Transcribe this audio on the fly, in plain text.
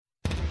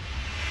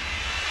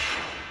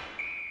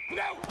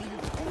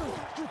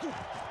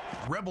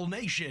Rebel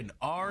Nation,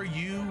 are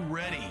you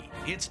ready?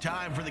 It's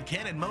time for the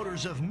Cannon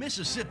Motors of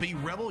Mississippi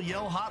Rebel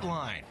Yell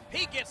Hotline.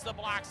 He gets the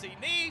blocks he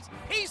needs.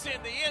 He's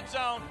in the end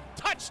zone.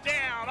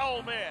 Touchdown,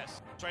 Ole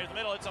Miss. Straight in the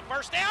middle. It's a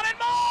first down and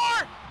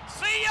more.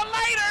 See you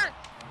later.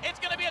 It's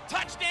going to be a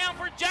touchdown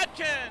for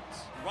Judkins.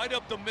 Right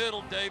up the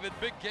middle, David.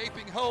 Big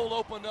gaping hole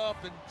opened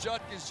up, and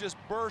Judkins just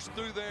burst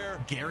through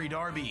there. Gary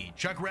Darby,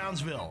 Chuck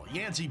Rounsville,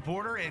 Yancey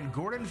Porter, and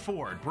Gordon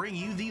Ford bring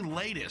you the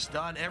latest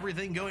on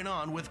everything going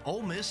on with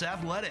Ole Miss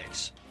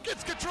athletics.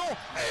 Gets control,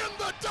 and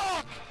the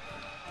dunk!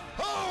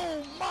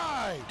 Oh,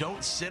 my!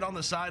 Don't sit on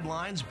the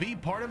sidelines. Be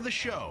part of the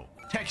show.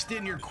 Text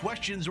in your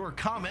questions or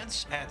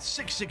comments at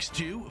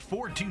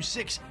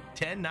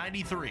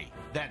 662-426-1093.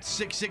 That's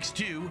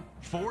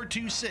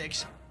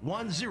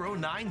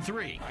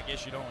 662-426-1093. I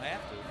guess you don't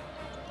have to,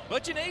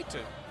 but you need to.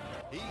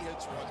 He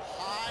hits one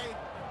high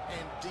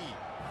and deep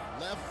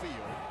left field.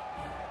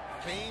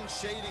 Kane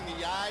shading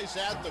the eyes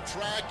at the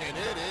track, and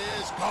it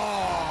is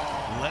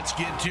gone. Let's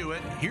get to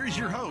it. Here's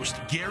your host,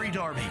 Gary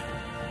Darby.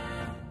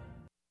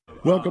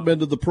 Welcome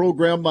into the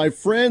program, my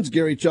friends.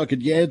 Gary, Chuck,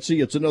 and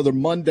Yancey. It's another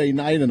Monday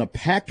night and a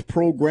packed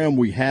program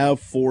we have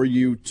for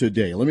you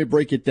today. Let me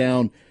break it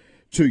down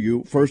to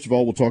you. First of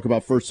all, we'll talk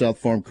about First South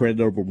Farm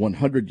Credit, over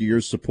 100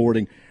 years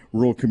supporting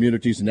rural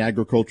communities and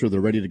agriculture. They're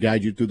ready to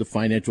guide you through the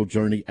financial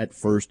journey at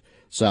First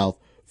South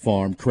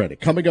Farm Credit.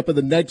 Coming up in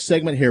the next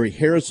segment, Harry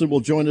Harrison will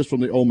join us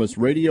from the Ole Miss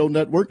Radio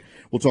Network.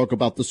 We'll talk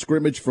about the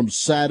scrimmage from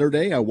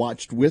Saturday. I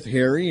watched with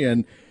Harry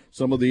and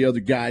some of the other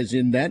guys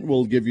in that.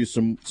 We'll give you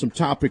some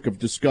topic of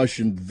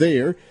discussion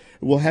there.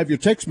 We'll have your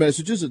text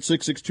messages at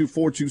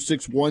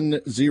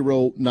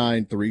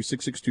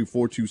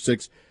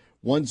 662-426-1093,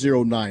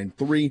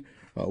 662-426-1093.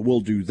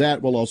 We'll do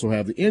that. We'll also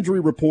have the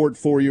injury report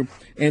for you.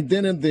 And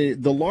then in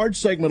the large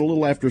segment a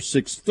little after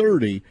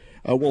 6:30,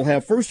 we'll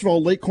have, first of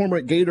all, Lake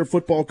Cormorant Gator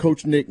football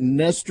coach Nick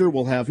Nestor.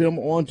 We'll have him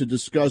on to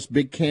discuss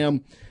Big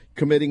Cam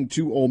committing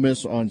to Ole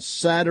Miss on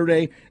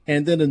Saturday.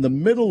 And then in the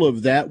middle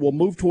of that, we'll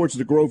move towards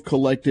the Grove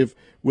Collective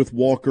with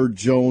Walker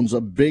Jones,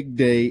 a big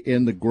day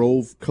in the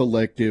Grove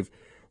Collective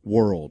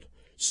world.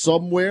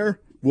 Somewhere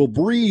we'll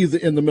breathe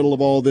in the middle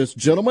of all this.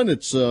 Gentlemen,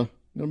 it's going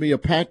to be a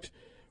packed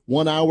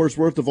 1 hour's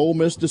worth of Ole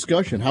Miss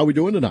discussion. How are we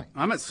doing tonight?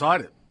 I'm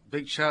excited.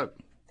 Big show.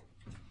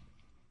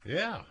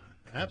 Yeah,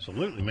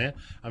 absolutely, man.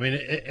 I mean,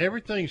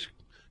 everything's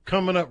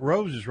coming up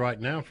roses right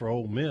now for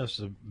Ole Miss.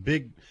 A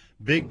big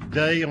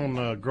day on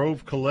the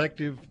Grove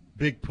Collective,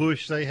 big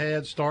push they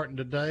had starting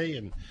today,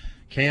 and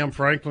Cam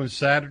Franklin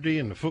Saturday,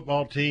 and the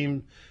football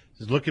team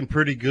is looking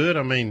pretty good.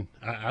 I mean,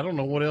 I don't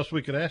know what else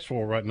we could ask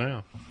for right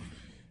now.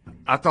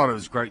 I thought it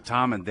was great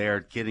timing there,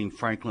 getting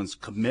Franklin's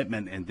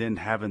commitment and then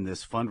having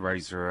this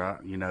fundraiser.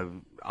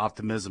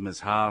 Optimism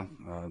is high.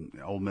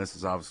 Ole Miss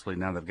is obviously,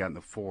 now they've gotten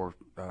the four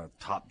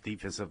top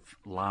defensive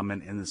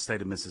linemen in the state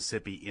of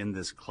Mississippi in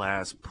this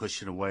class,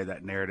 pushing away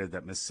that narrative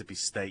that Mississippi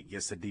State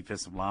gets a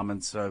defensive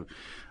lineman. So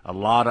a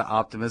lot of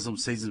optimism.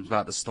 Season's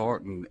about to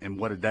start, and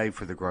what a day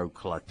for the Grove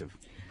Collective.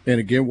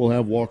 And again, we'll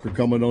have Walker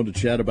coming on to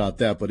chat about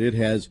that, but it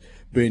has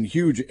been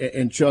huge.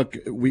 And Chuck,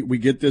 we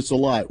get this a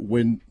lot.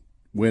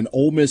 When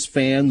Ole Miss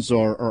fans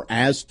are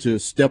asked to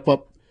step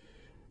up,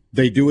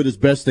 they do it as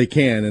best they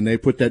can, and they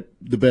put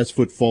the best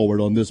foot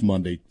forward on this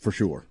Monday for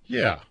sure.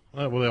 Yeah,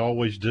 well, they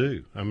always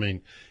do. I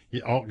mean,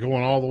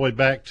 going all the way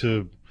back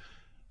to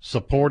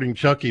supporting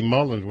Chucky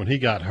Mullins when he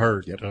got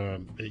hurt. Yep.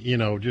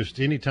 Just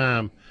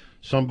anytime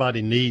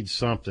somebody needs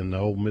something, the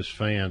Ole Miss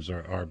fans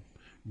are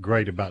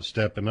great about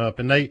stepping up,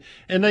 and they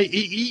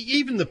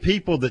even the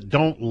people that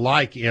don't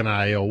like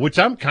NIL, which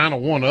I'm kind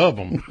of one of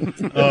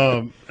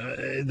them,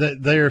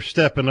 they're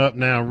stepping up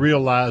now,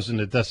 realizing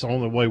that that's the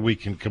only way we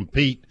can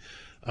compete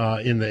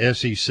in the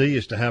SEC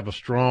is to have a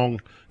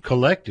strong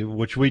collective,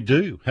 which we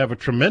do have, a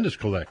tremendous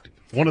collective,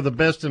 one of the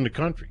best in the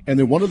country. And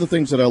then one of the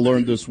things that I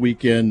learned this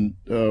weekend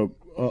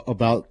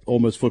about Ole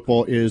Miss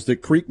football is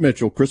that Chris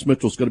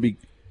Mitchell's going to be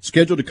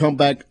scheduled to come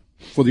back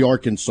for the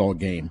Arkansas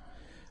game.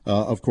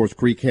 Of course,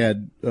 Creek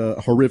had a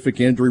horrific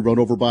injury, run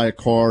over by a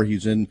car.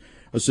 He's in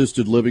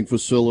assisted living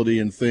facility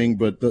and thing,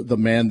 but the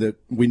man that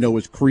we know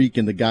as Creek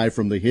and the guy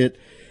from the hit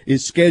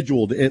is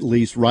scheduled, at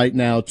least right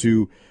now,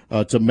 to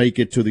make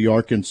it to the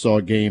Arkansas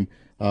game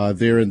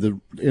there in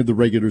the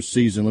regular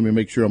season. Let me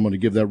make sure I'm going to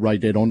give that right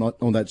date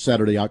on that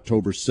Saturday,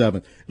 October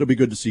 7th. It'll be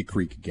good to see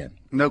Creek again.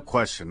 No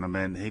question. I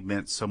mean, he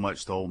meant so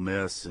much to Ole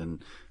Miss,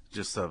 and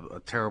just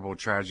a terrible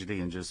tragedy,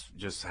 and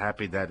just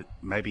happy that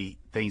maybe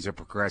things are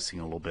progressing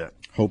a little bit.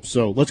 Hope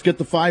so. Let's get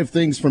the 5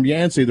 things from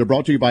Yancey. They're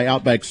brought to you by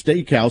Outback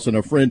Steakhouse and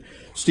our friend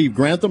Steve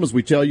Grantham. As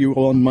we tell you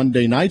on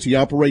Monday nights, he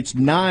operates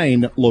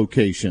 9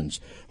 locations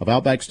of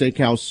Outback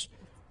Steakhouse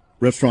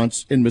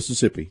restaurants in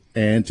Mississippi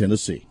and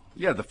Tennessee.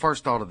 Yeah, the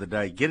first thought of the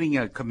day, getting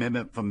a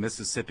commitment from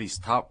Mississippi's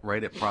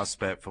top-rated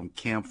prospect from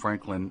Cam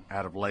Franklin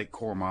out of Lake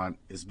Cormorant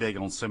is big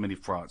on so many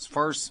fronts.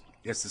 First,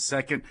 it's the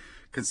second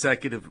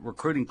consecutive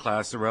recruiting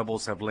class the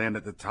Rebels have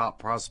landed the top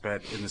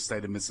prospect in the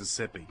state of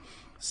Mississippi.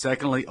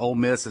 Secondly, Ole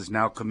Miss has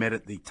now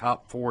committed the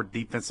top 4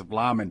 defensive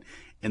linemen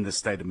in the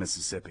state of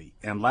Mississippi.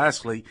 And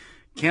lastly,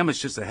 Cam is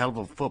just a hell of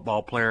a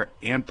football player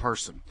and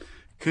person.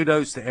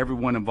 Kudos to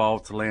everyone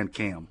involved to land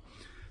Cam.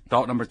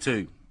 Thought number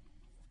 2,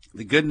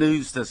 the good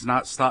news does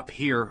not stop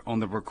here on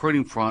the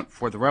recruiting front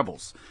for the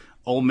Rebels.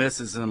 Ole Miss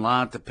is in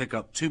line to pick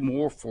up 2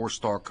 more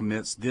 4-star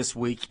commits this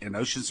week in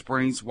Ocean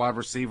Springs wide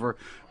receiver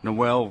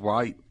Noel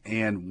Wright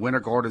and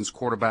Winter Gardens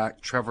quarterback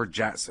Trevor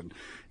Jackson.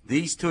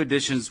 These 2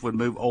 additions would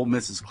move Ole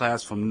Miss's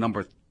class from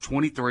number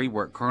 23,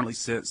 where it currently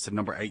sits, to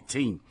number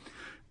 18.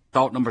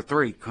 Thought number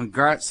 3,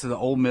 congrats to the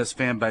Ole Miss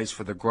fan base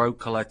for the Grow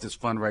Collective's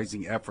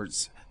fundraising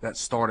efforts that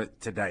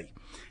started today.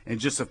 In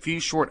just a few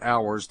short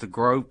hours, the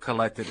Grow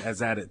Collective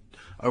has added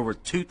over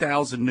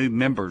 2,000 new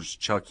members,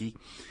 Chucky,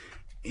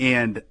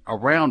 and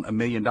around $1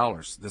 million.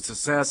 The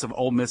success of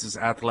Ole Miss's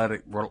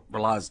athletic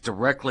relies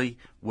directly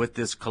with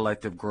this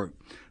collective group.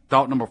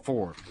 Thought number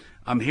 4,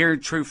 I'm hearing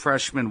true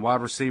freshman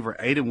wide receiver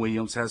Aiden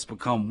Williams has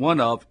become one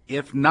of,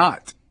 if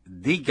not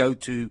the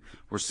go-to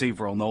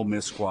receiver on the Ole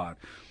Miss squad.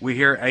 We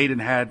hear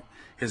Aiden had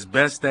his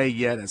best day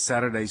yet at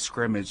Saturday's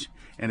scrimmage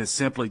and is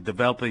simply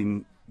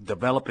developing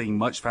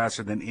much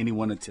faster than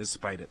anyone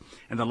anticipated.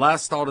 And the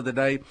last thought of the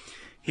day,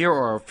 here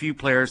are a few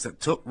players that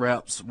took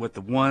reps with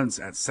the ones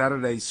at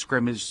Saturday's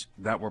scrimmage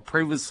that were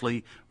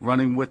previously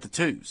running with the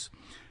 2s.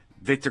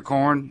 Victor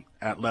Korn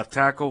at left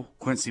tackle,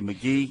 Quincy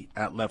McGee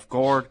at left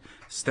guard,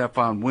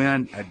 Stephon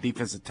Wynn at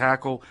defensive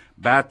tackle,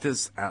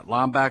 Baptist at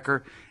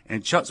linebacker,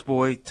 and Chuck's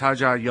boy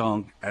Tajai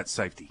Young at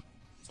safety.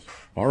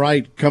 All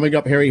right, coming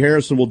up, Harry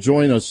Harrison will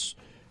join us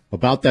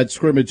about that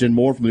scrimmage and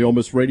more from the Ole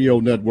Miss Radio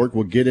Network.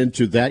 We'll get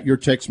into that, your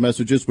text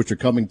messages, which are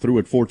coming through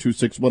at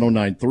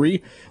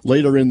 426-1093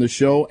 later in the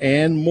show,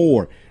 and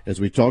more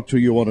as we talk to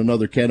you on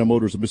another Cannon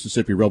Motors of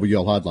Mississippi Rebel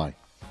Yell Hotline.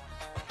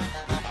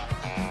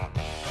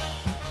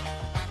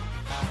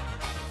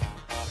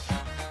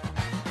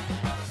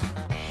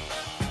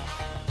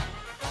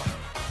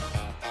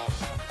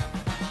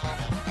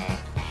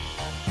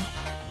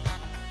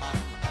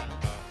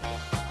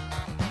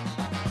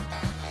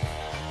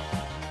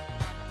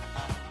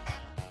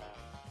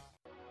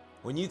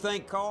 When you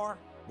think car,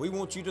 we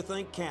want you to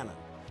think Cannon.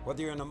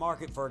 Whether you're in the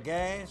market for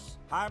gas,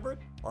 hybrid,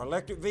 or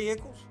electric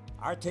vehicles,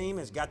 our team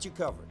has got you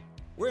covered.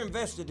 We're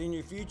invested in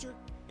your future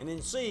and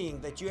in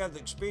seeing that you have the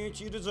experience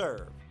you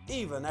deserve,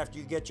 even after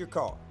you get your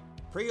car.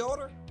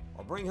 Pre-order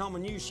or bring home a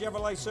new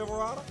Chevrolet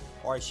Silverado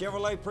or a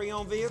Chevrolet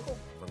pre-owned vehicle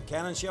from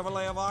Cannon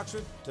Chevrolet of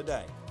Oxford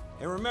today.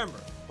 And remember,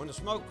 when the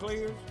smoke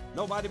clears,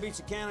 nobody beats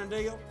a Cannon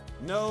deal.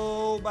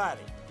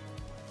 Nobody.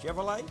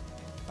 Chevrolet,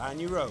 find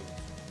new roads.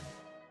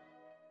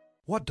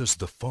 What does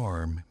the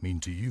farm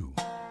mean to you?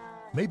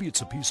 Maybe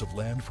it's a piece of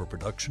land for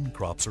production,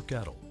 crops, or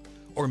cattle.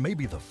 Or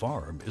maybe the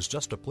farm is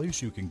just a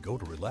place you can go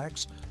to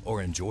relax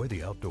or enjoy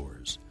the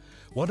outdoors.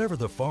 Whatever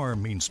the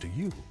farm means to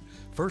you,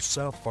 First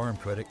South Farm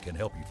Credit can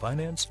help you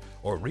finance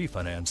or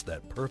refinance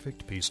that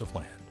perfect piece of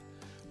land.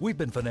 We've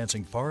been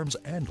financing farms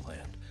and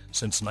land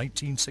since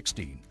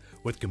 1916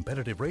 with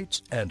competitive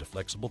rates and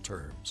flexible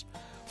terms.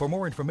 For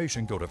more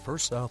information, go to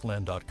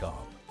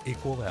firstsouthland.com.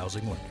 Equal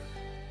housing lender.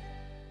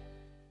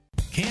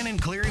 Cannon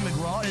Cleary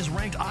McGraw is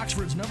ranked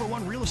Oxford's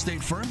 #1 real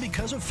estate firm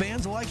because of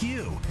fans like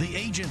you. The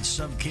agents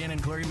of Cannon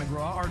Cleary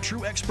McGraw are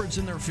true experts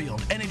in their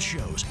field, and it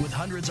shows with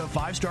hundreds of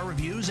 5-star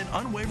reviews and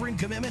unwavering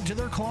commitment to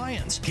their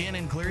clients.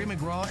 Cannon Cleary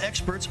McGraw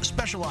experts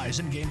specialize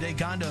in game day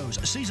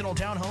condos, seasonal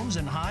townhomes,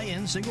 and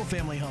high-end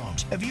single-family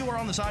homes. If you are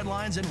on the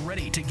sidelines and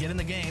ready to get in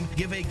the game,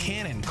 give a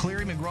Cannon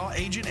Cleary McGraw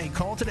agent a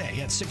call today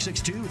at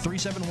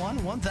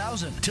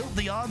 662-371-1000. Tilt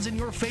the odds in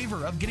your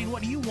favor of getting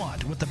what you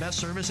want with the best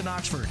service in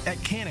Oxford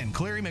at Cannon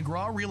Cleary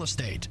McGraw Real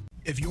Estate.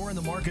 If you're in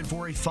the market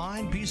for a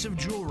fine piece of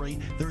jewelry,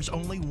 there's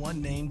only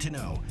one name to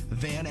know: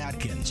 Van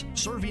Atkins.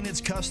 Serving its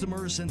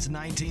customers since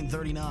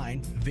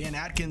 1939, Van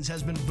Atkins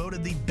has been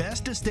voted the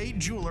best estate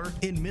jeweler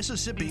in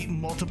Mississippi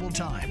multiple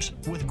times.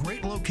 With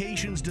great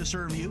locations to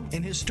serve you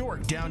in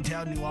historic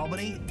downtown New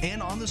Albany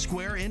and on the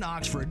square in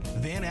Oxford,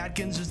 Van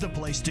Atkins is the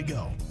place to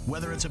go.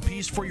 Whether it's a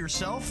piece for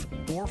yourself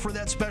or for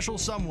that special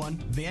someone,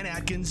 Van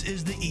Atkins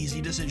is the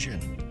easy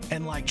decision.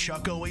 And like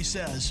Chuck always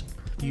says,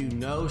 you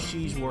know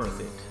she's worth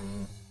it.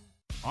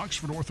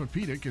 Oxford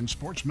Orthopedic and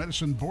Sports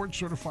Medicine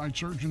board-certified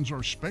surgeons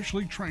are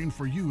specially trained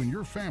for you and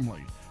your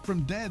family,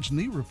 from dad's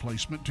knee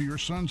replacement to your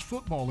son's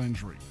football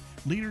injury.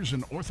 Leaders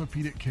in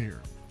orthopedic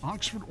care,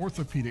 Oxford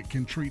Orthopedic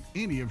can treat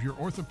any of your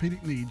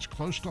orthopedic needs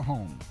close to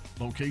home.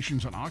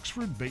 Locations in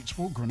Oxford,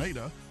 Batesville,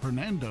 Grenada,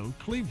 Hernando,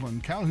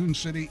 Cleveland, Calhoun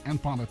City, and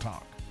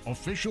Pontotoc.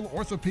 Official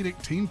orthopedic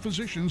team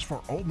physicians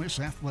for Ole Miss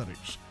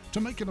Athletics.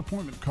 To make an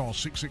appointment, call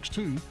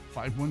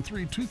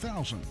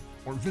 662-513-2000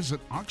 or visit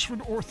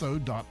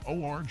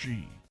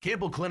oxfordortho.org.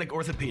 Campbell Clinic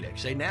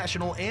Orthopedics, a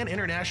national and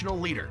international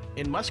leader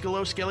in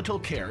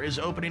musculoskeletal care, is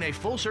opening a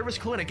full-service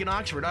clinic in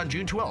Oxford on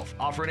June 12th,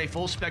 offering a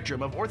full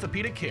spectrum of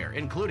orthopedic care,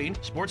 including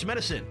sports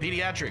medicine,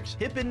 pediatrics,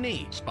 hip and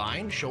knee,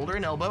 spine, shoulder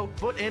and elbow,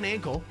 foot and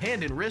ankle,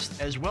 hand and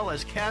wrist, as well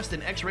as cast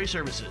and x-ray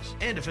services,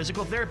 and a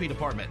physical therapy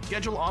department.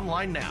 Schedule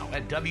online now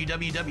at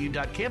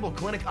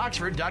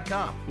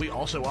www.campbellclinicoxford.com. We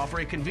also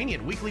offer a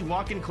convenient weekly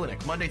walk-in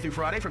clinic Monday through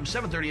Friday from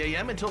 7:30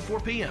 a.m. until 4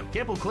 p.m.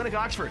 Campbell Clinic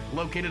Oxford,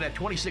 located at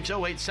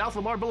 2608 South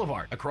Lamar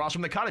Boulevard, across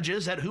from the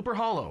cottages at Hooper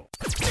Hollow.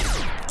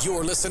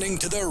 You're listening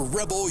to the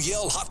Rebel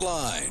Yell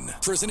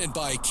Hotline, presented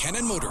by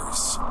Cannon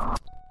Motors.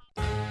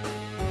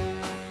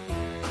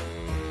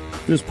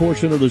 This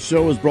portion of the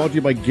show is brought to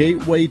you by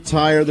Gateway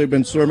Tire. They've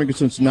been serving it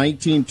since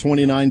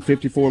 1929,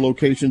 54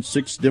 locations,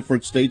 6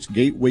 different states.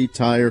 Gateway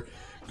Tire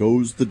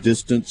goes the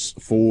distance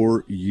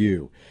for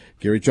you.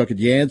 Gary, Chuck, and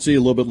Yancey a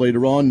little bit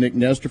later on. Nick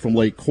Nestor from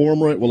Lake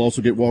Cormorant. We'll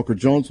also get Walker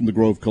Jones from the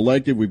Grove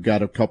Collective. We've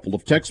got a couple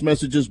of text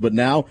messages, but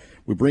now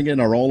we bring in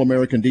our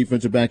All-American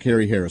defensive back,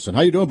 Harry Harrison.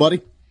 How you doing, buddy?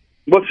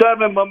 What's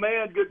happening, my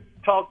man? Good to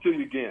talk to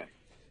you again.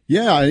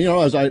 Yeah,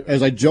 as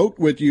I joked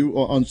with you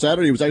on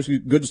Saturday, it was actually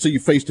good to see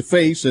you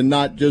face-to-face and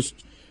not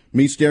just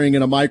me staring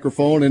in a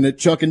microphone and at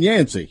Chuck and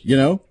Yancey,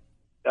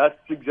 That's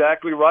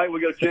exactly right.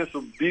 We got a chance to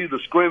view the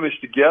scrimmage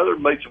together,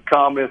 make some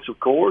comments, of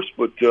course,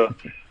 but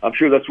I'm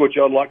sure that's what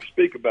y'all would like to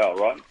speak about,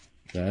 right?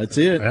 That's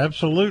it.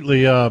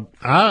 Absolutely. I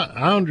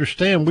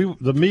understand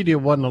the media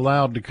wasn't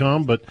allowed to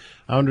come, but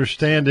I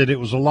understand that it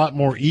was a lot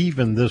more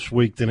even this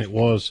week than it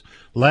was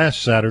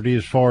last Saturday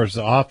as far as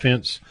the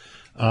offense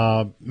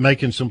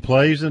making some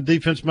plays and the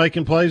defense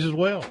making plays as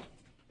well.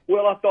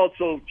 Well, I thought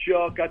so,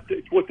 Chuck. I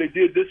think what they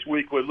did this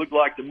week, what it looked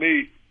like to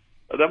me,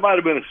 there might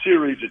have been a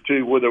series or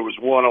two where there was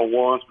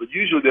one-on-ones, but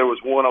usually there was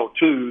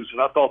one-on-twos,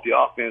 and I thought the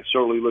offense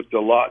certainly looked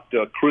a lot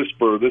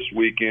crisper this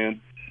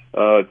weekend.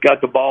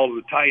 Got the ball to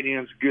the tight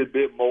ends a good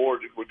bit more,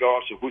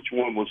 regardless of which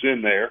one was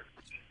in there.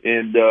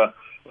 And,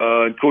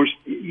 of course,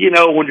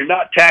 when you're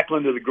not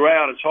tackling to the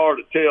ground, it's hard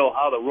to tell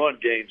how the run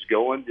game's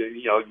going.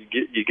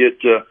 You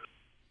get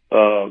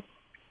our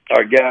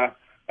guy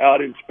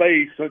out in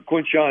space,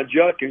 Quinshon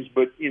Judkins,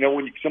 but,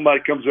 when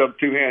somebody comes up and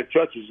two-hand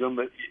touches them,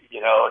 it's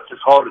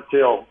just hard to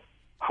tell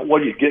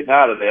what are you getting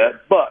out of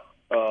that. But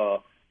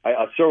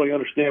I certainly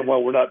understand why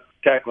we're not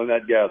tackling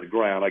that guy to the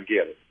ground. I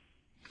get it.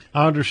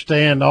 I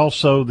understand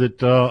also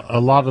that a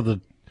lot of the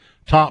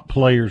top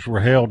players were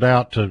held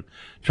out to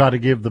try to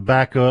give the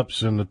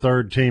backups and the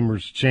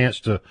third-teamers a chance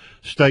to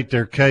state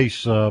their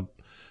case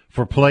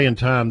for playing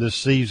time this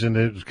season.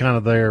 It was kind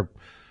of their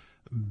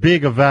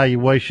big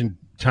evaluation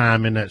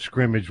time in that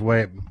scrimmage,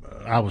 way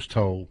I was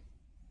told.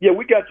 Yeah,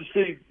 we got to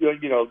see,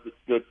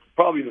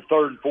 probably the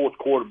third and fourth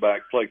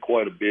quarterback play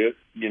quite a bit,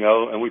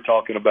 and we're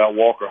talking about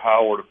Walker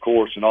Howard, of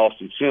course, and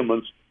Austin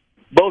Simmons.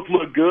 Both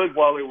looked good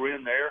while they were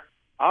in there.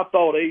 I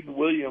thought Aiden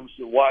Williams,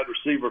 the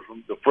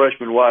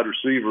freshman wide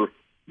receiver,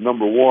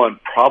 number one,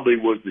 probably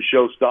was the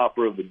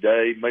showstopper of the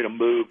day. Made a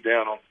move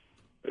down on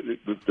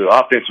the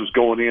offense was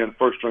going in,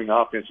 first-string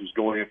offense was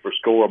going in for a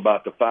score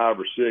about the 5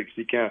 or 6.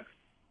 He kind of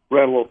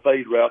ran a little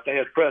fade route. They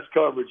had press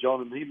coverage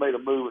on him. He made a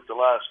move at the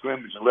line of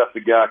scrimmage and left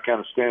the guy kind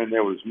of standing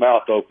there with his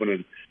mouth open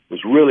and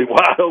was really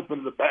wide open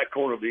in the back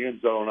corner of the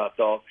end zone. I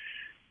thought,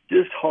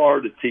 just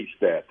hard to teach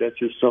that. That's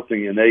just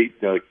something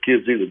innate.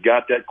 Kids either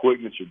got that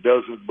quickness or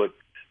doesn't, but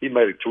he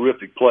made a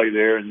terrific play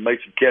there and made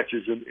some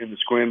catches in the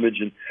scrimmage.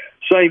 And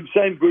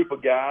same group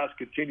of guys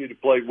continue to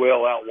play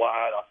well out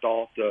wide. I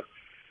thought,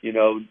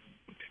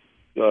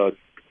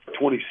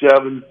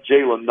 27,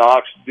 Jalen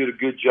Knox did a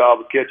good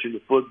job of catching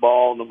the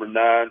football. Number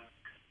 9,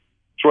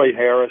 Trey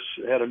Harris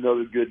had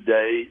another good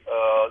day.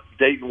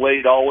 Dayton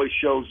Wade always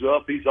shows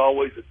up. He's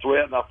always a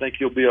threat, and I think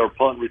he'll be our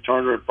punt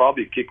returner and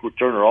probably a kick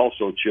returner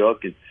also,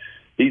 Chuck. And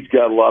he's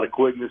got a lot of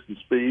quickness and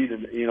speed,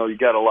 and you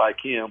got to like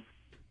him.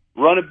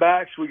 Running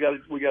backs, we got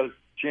a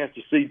chance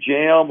to see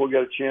Jam. We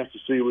got a chance to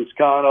see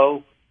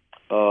Liscano.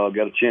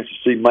 Got a chance to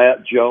see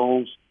Matt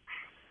Jones.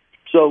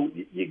 So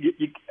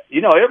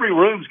every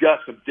room's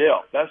got some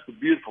depth. That's the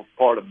beautiful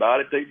part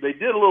about it. They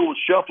did a little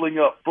shuffling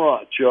up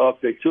front,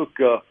 Chuck. They took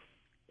Kern,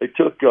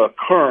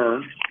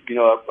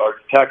 our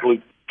tackle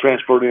who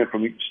transferred in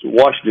from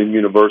Washington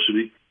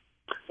University,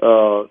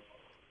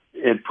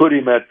 and put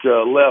him at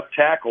left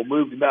tackle,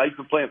 moved him out. He's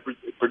been playing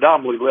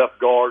predominantly left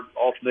guard,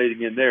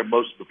 alternating in there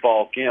most of the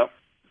fall camp.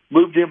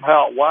 Moved him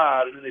out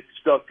wide, and then they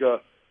stuck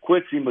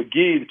Quincy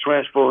McGee, the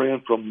transfer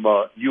in from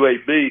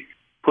UAB,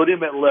 put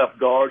him at left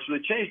guard. So they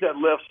changed that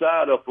left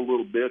side up a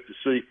little bit to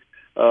see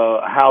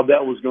how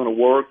that was going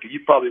to work. You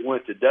probably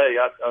went today.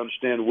 I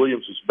understand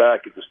Williams is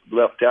back at the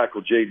left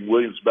tackle. Jaden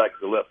Williams back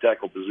at the left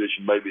tackle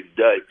position maybe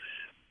today.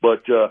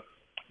 But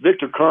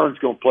Victor Kern's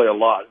going to play a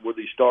lot, whether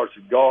he starts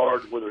at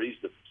guard, whether he's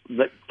the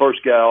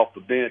first guy off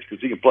the bench,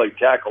 because he can play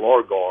tackle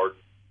or guard.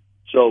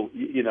 So,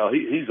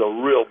 he's a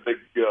real big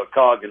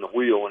cog in the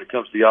wheel when it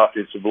comes to the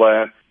offensive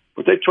line.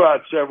 But they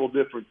tried several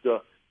different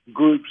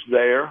groups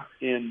there,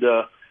 and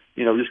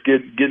just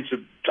getting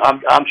some.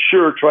 I'm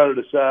sure trying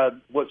to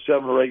decide what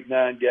 7 or 8,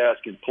 9 guys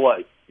can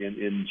play,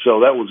 and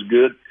so that was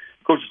good.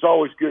 Of course, it's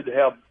always good to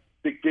have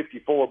big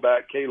 54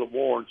 back Caleb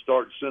Warren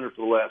starting center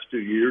for the last 2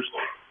 years.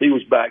 He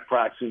was back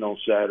practicing on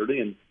Saturday,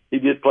 and he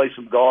did play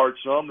some guard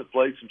some and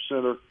played some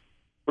center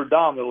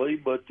predominantly.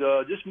 But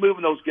just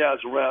moving those guys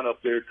around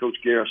up there, Coach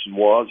Garrison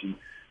was, and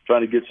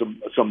trying to get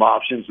some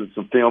options and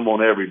some film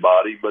on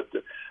everybody. But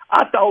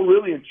I thought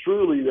really and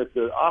truly that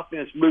the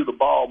offense moved the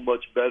ball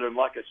much better. And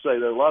like I say,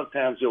 there a lot of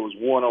times there was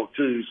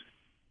 1-on-2s,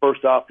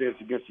 first offense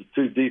against the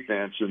 2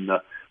 defense, and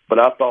but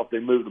I thought they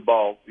moved the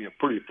ball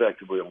pretty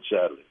effectively on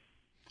Saturday.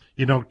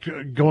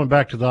 Going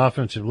back to the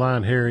offensive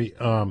line, Harry,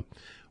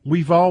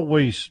 we've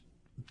always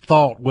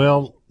thought,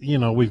 well,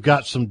 we've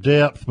got some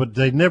depth, but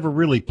they never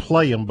really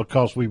play them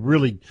because we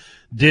really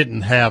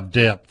didn't have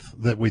depth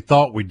that we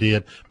thought we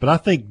did. But I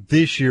think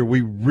this year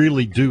we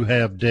really do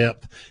have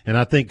depth, and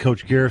I think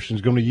Coach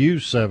Garrison's going to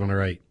use 7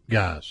 or 8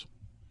 guys.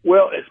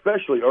 Well,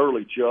 especially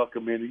early, Chuck. I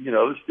mean,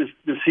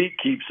 this heat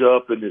keeps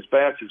up, and as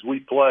fast as we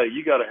play,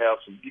 you got to have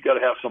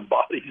some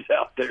bodies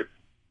out there,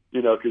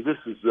 because this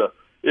is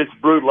it's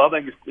brutal. I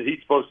think the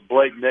heat's supposed to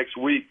break next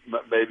week,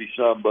 maybe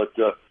some, but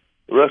the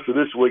rest of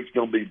this week's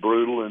going to be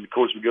brutal. And of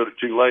course, we go to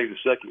Tulane the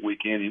second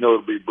weekend.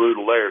 It'll be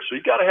brutal there. So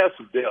you got to have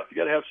some depth. You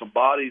got to have some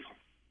bodies.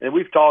 And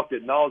we've talked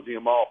ad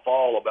nauseum all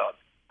fall about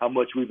how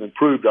much we've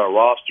improved our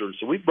roster.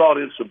 So we've brought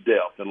in some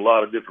depth in a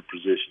lot of different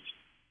positions.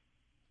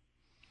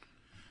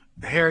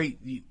 Harry,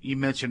 you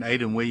mentioned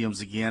Aiden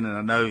Williams again, and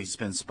I know he's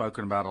been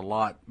spoken about a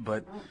lot,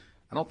 but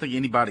I don't think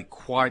anybody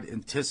quite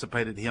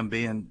anticipated him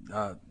being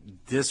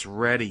this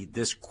ready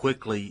this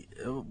quickly.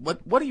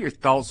 What are your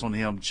thoughts on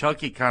him?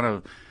 Chucky kind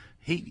of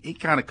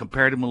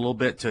compared him a little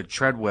bit to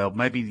Treadwell.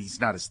 Maybe he's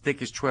not as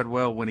thick as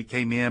Treadwell when he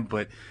came in,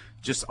 but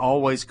just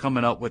always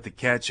coming up with the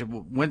catch.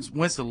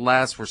 When's the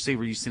last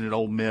receiver you've seen at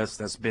Ole Miss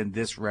that's been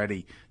this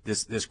ready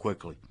this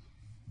quickly?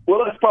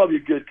 Well, that's probably a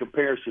good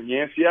comparison,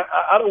 Yancey.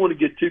 I don't want to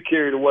get too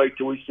carried away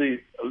till we see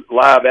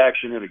live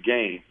action in a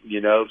game,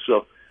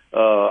 So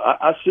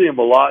I see him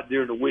a lot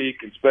during the week,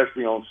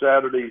 especially on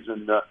Saturdays.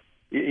 And,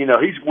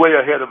 he's way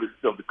ahead of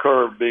the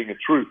curve being a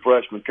true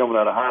freshman coming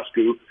out of high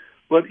school.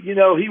 But,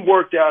 he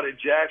worked out in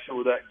Jackson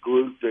with that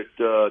group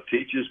that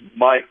teaches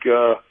Mike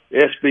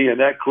Espy and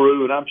that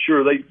crew, and I'm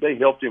sure they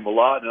helped him a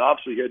lot. And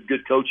obviously he had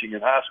good coaching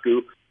in high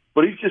school.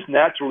 But he's just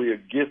naturally a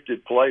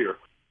gifted player.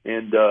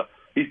 And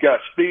he's got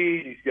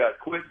speed, he's got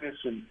quickness.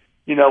 And,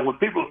 when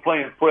people are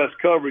playing press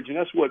coverage, and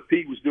that's what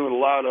Pete was doing a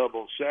lot of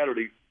on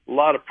Saturday, a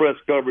lot of press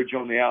coverage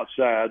on the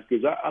outside,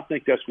 because I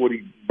think that's what he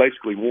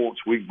basically wants.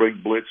 We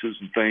bring blitzes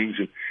and things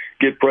and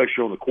get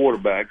pressure on the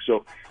quarterback.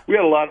 So we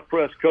had a lot of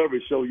press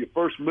coverage. So your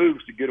first move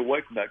is to get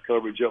away from that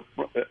coverage up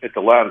at the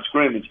line of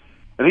scrimmage.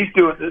 And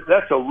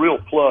that's a real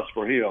plus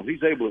for him.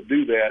 He's able to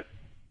do that,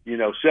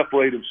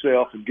 separate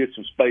himself and get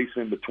some space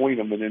in between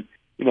them. And then,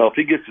 if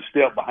he gets a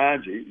step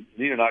behind you,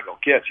 you're not going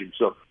to catch him.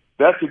 So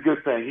that's a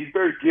good thing. He's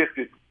very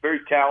gifted, very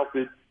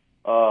talented.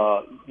 Who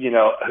are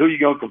you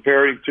going to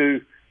compare him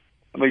to?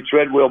 I mean,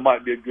 Treadwell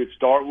might be a good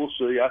start. We'll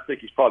see. I think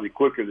he's probably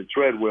quicker than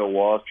Treadwell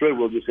was.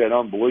 Treadwell just had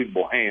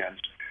unbelievable hands.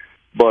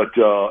 But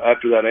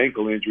after that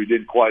ankle injury,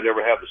 didn't quite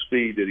ever have the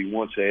speed that he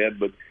once had.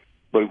 But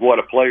what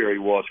a player he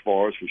was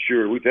for us, for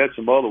sure. We've had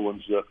some other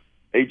ones.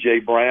 A.J.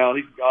 Brown,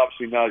 he's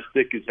obviously not as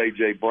thick as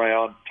A.J.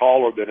 Brown,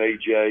 taller than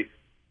A.J.,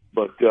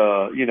 but,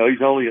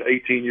 he's only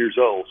 18 years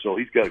old, so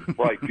he's got a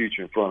bright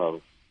future in front of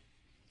him.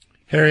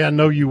 Harry, I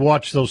know you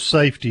watch those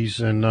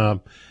safeties, and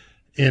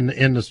in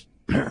the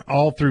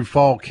all through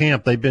fall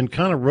camp, they've been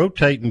kind of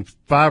rotating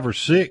 5 or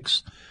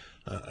 6.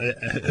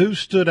 Who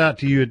stood out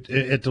to you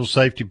at those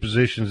safety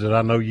positions that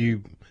I know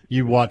you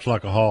watch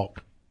like a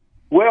hawk?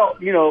 Well,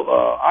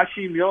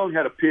 Akeem Young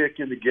had a pick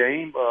in the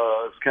game. It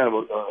was kind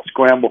of a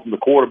scramble from the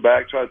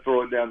quarterback, tried to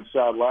throw it down the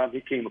sideline.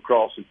 He came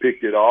across and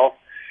picked it off.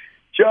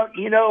 Chuck,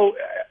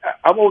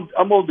 I'm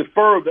gonna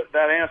defer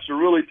that answer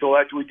really till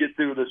after we get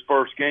through this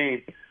first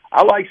game.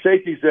 I like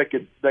safeties that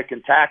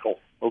can tackle.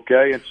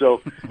 Okay, and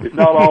so it's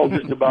not all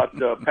just about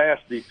pass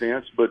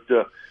defense, but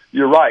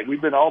you're right.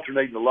 We've been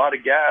alternating a lot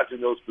of guys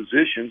in those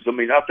positions. I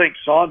mean, I think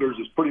Saunders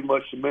has pretty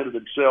much cemented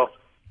himself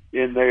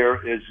in there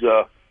as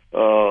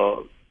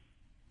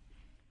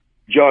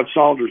John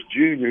Saunders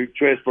Jr., who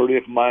transferred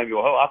in from Miami,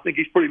 Ohio. I think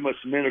he's pretty much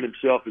cemented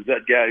himself as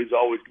that guy who's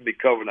always going to be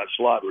covering that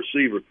slot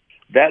receiver,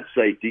 that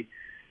safety.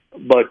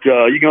 But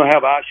you're going to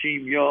have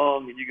Akeem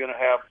Young, and you're going to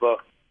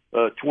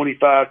have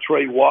 25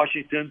 Trey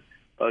Washington,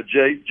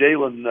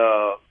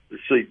 Jalen.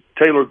 Let's see,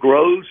 Taylor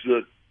Groves,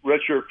 the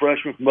redshirt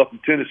freshman from up in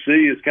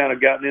Tennessee, has kind of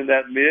gotten in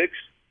that mix.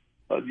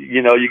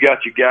 You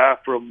got your guy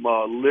from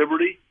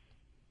Liberty,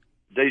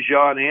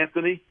 Dejon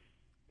Anthony,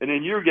 and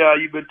then your guy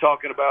you've been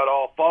talking about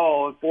all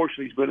fall.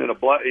 Unfortunately, he's been in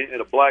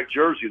a black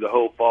jersey the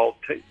whole fall.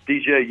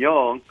 DJ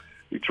Young,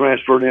 who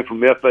transferred in from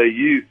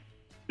FAU,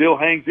 still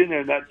hangs in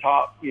there in that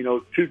top,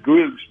 2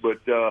 groups, but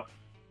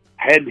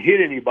hadn't hit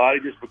anybody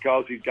just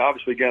because he's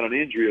obviously got an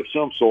injury of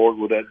some sort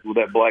with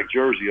that black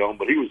jersey on,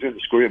 but he was in the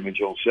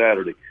scrimmage on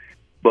Saturday.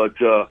 But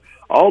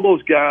all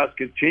those guys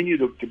continue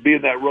to be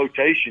in that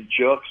rotation,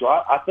 Chuck. So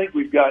I think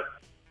we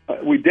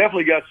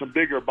definitely got some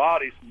bigger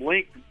bodies, some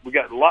length. We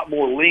got a lot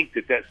more length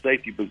at that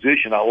safety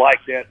position. I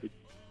like that.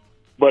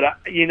 But,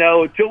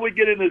 until we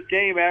get in this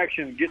game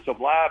action and get some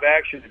live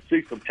action and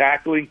see some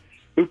tackling,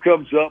 who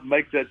comes up and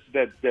makes that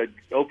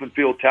open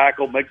field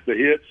tackle, makes the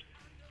hits,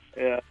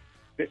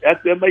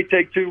 that may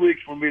take 2 weeks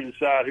for me to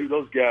decide who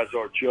those guys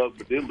are, Chuck,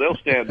 but they'll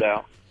stand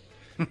out.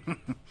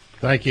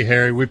 Thank you,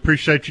 Harry. We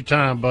appreciate your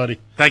time, buddy.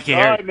 Thank you,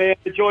 Harry. All right, man.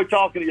 Enjoy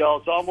talking to y'all.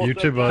 It's almost you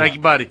too, buddy. Thank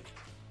you, buddy.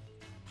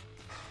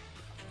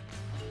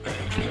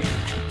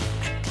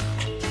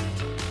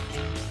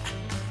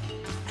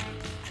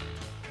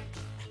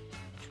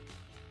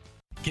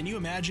 Can you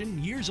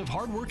imagine years of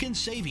hard work and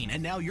saving,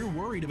 and now you're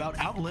worried about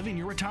outliving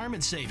your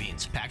retirement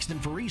savings? Paxton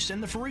Faris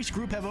and the Faris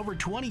Group have over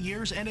 20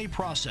 years and a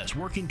process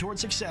working toward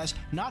success,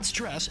 not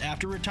stress,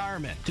 after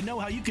retirement. To know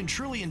how you can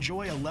truly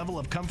enjoy a level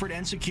of comfort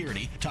and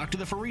security, talk to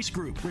the Faris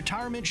Group.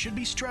 Retirement should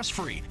be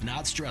stress-free,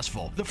 not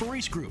stressful. The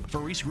Faris Group,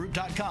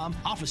 FarisGroup.com,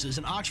 offices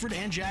in Oxford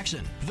and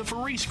Jackson. The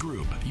Faris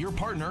Group, your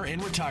partner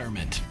in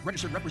retirement.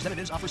 Registered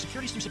representatives offer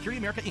securities through Security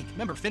America Inc.,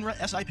 member FINRA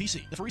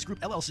SIPC. The Faris Group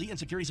LLC and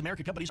Securities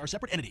America companies are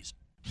separate entities.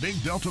 Big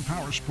Delta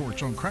Power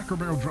Sports on Cracker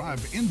Barrel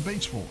Drive in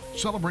Batesville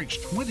celebrates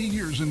 20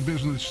 years in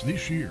business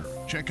this year.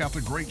 Check out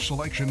the great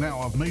selection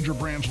now of major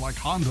brands like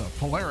Honda,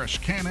 Polaris,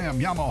 Can-Am,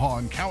 Yamaha,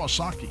 and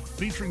Kawasaki,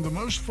 featuring the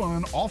most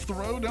fun off the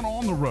road and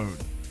on the road.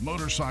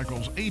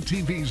 Motorcycles,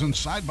 ATVs, and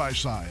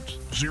side-by-sides,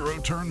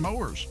 zero-turn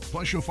mowers.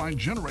 Plus, you'll find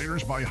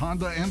generators by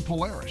Honda and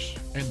Polaris.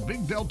 And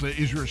Big Delta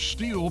is your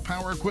steel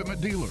power equipment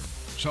dealer.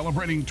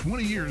 Celebrating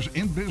 20 years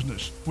in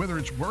business, whether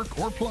it's work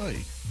or play.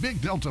 Big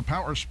Delta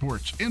Power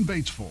Sports in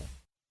Batesville.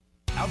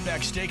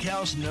 Outback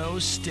Steakhouse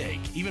knows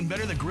steak. Even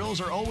better, the grills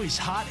are always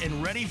hot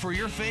and ready for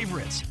your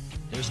favorites.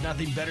 There's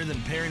nothing better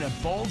than pairing a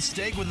bold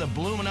steak with a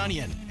bloomin'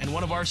 onion and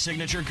one of our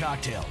signature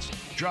cocktails.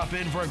 Drop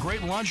in for a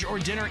great lunch or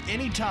dinner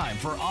anytime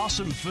for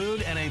awesome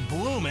food and a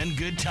bloomin'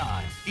 good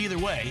time. Either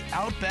way,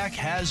 Outback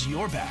has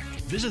your back.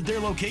 Visit their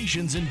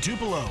locations in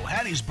Tupelo,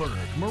 Hattiesburg,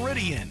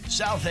 Meridian,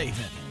 South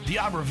Haven,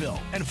 D'Iberville,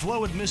 and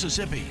Flowood,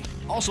 Mississippi.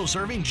 Also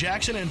serving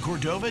Jackson and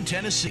Cordova,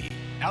 Tennessee.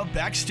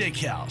 Outback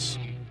Steakhouse.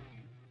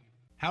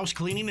 House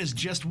cleaning is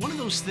just one of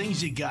those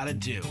things you gotta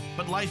do.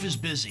 But life is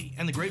busy,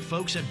 and the great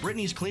folks at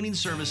Brittany's Cleaning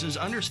Services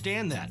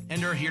understand that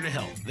and are here to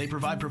help. They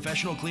provide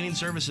professional cleaning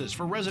services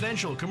for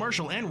residential,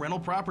 commercial, and rental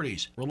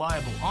properties.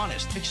 Reliable,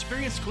 honest,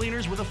 experienced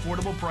cleaners with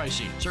affordable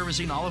pricing.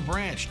 Servicing Olive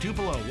Branch,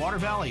 Tupelo, Water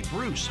Valley,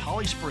 Bruce,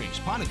 Holly Springs,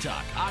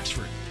 Pontotoc,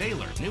 Oxford,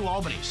 Taylor, New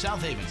Albany,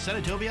 South Haven,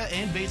 Senatobia,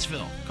 and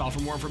Batesville. Call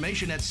for more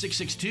information at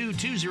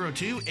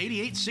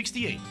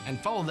 662-202-8868 and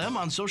follow them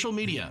on social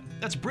media.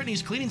 That's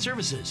Brittany's Cleaning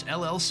Services,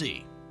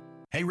 LLC.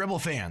 Hey, Rebel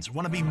fans,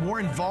 want to be more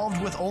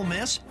involved with Ole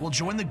Miss? Well,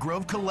 join the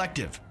Grove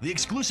Collective, the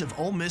exclusive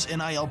Ole Miss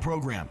NIL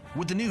program.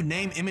 With the new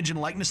name, image, and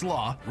likeness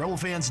law, Rebel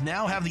fans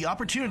now have the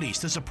opportunities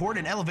to support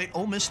and elevate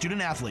Ole Miss student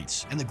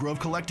athletes. And the Grove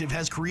Collective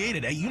has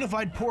created a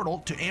unified portal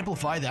to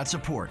amplify that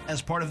support.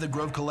 As part of the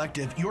Grove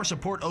Collective, your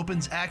support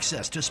opens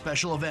access to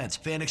special events,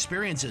 fan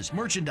experiences,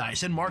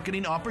 merchandise, and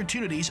marketing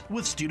opportunities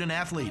with student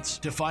athletes.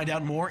 To find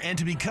out more and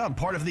to become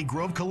part of the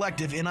Grove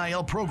Collective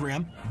NIL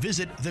program,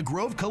 visit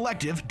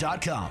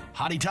thegrovecollective.com.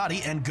 Hotty toddy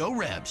and go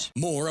Rebs.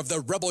 More of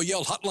the Rebel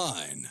Yell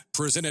Hotline,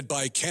 presented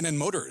by Cannon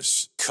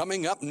Motors,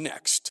 coming up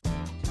next.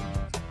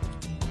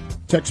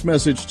 Text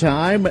message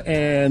time,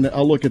 and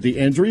I'll look at the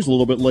injuries a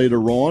little bit later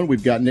on.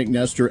 We've got Nick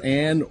Nestor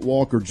and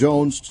Walker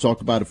Jones to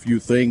talk about a few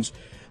things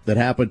that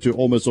happened to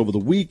Ole Miss over the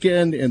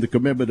weekend and the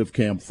commitment of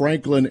Cam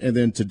Franklin, and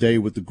then today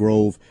with the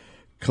Grove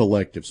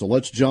Collective. So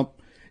let's jump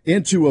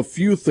into a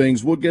few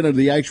things. We'll get into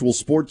the actual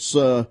sports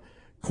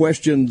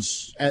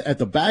questions at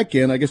the back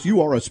end. I guess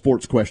you are a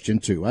sports question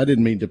too. I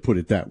didn't mean to put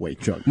it that way,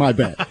 Chuck. My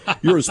bad.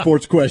 You're a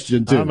sports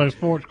question too. I'm a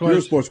sports question. You're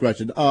a sports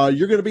question.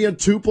 You're going to be in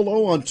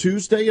Tupelo on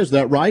Tuesday, is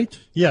that right?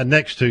 Yeah,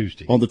 next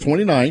Tuesday. On the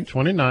 29th.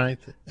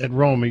 29th at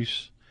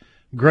Romy's.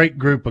 Great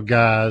group of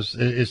guys.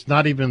 It's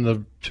not even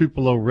the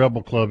Tupelo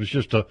Rebel Club. It's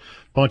just a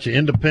bunch of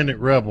independent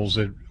rebels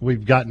that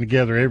we've gotten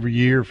together every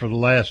year for the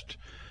last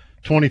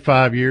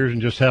 25 years and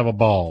just have a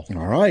ball.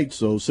 All right,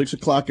 so 6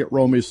 o'clock at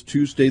Romy's,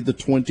 Tuesday the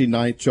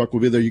 29th. Chuck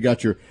will be there. You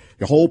got your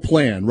whole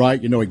plan,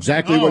 right? You know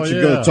exactly what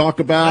you're going to talk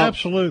about.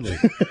 Absolutely.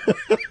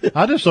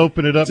 I just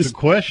open it up to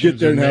questions get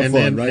there and have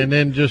fun, right? And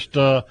then just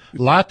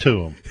lie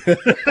to them.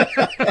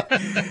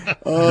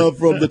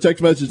 From the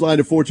text message line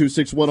of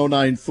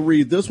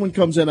 426-1093, this one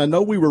comes in. I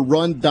know we were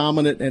run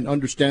dominant and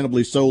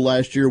understandably so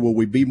last year. Will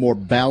we be more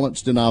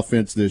balanced in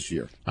offense this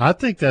year? I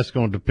think that's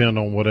going to depend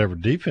on whatever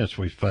defense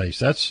we face.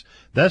 That's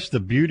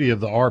the beauty of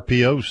the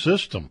RPO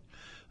system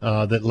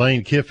that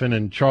Lane Kiffin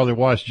and Charlie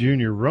Weiss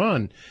Jr.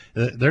 run.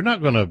 They're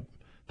going to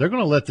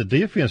let the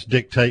defense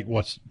dictate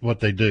what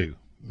they do.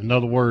 In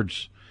other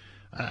words,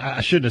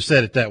 I shouldn't have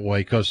said it that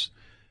way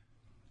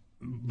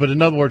but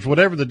in other words,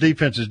 whatever the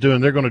defense is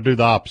doing, they're going to do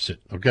the opposite.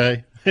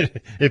 Okay,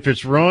 if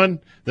it's run,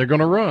 they're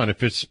going to run.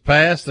 If it's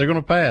pass, they're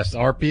going to pass. The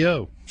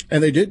RPO.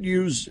 And they did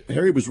use.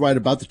 Harry was right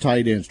about the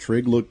tight ends.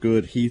 Trigg looked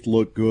good. Heath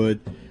looked good.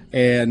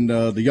 And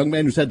the young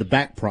man who's had the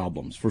back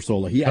problems for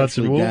Sola, he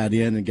actually got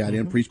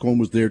in. Priestcorn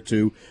was there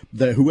too.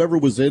 Whoever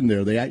was in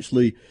there, they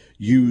actually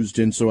used.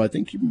 And so I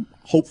think you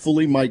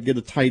hopefully might get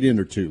a tight end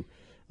or two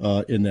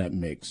in that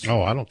mix.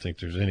 Oh, I don't think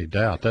there's any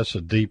doubt. That's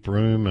a deep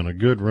room and a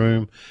good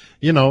room.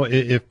 You know,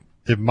 if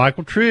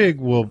Michael Trigg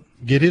will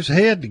get his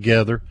head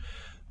together,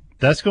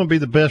 that's going to be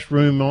the best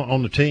room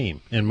on the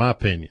team, in my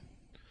opinion.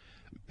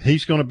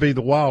 He's going to be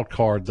the wild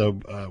card,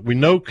 though. We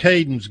know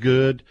Caden's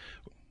good.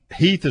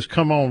 Heath has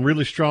come on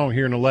really strong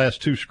here in the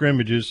last 2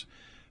 scrimmages.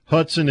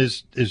 Hudson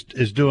is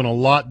doing a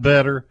lot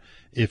better.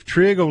 If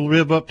Trigg will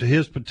live up to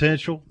his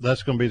potential,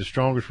 that's going to be the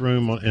strongest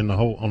room on the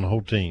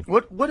whole team.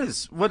 What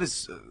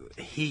is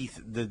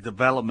Heath, the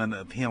development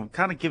of him?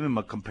 Kind of give him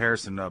a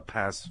comparison to a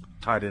past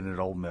tight end at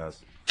Ole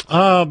Miss.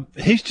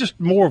 He's just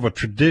more of a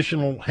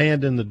traditional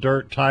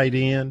hand-in-the-dirt tight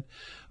end.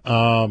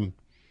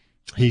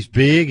 He's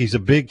big. He's a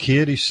big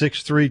kid. He's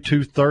 6'3",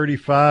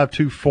 235,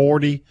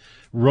 240,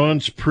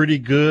 runs pretty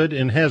good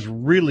and has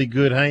really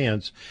good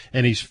hands.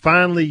 And he's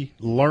finally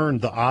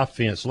learned the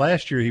offense.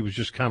 Last year he was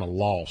just kind of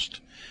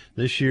lost.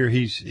 This year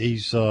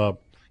he's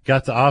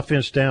got the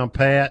offense down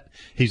pat.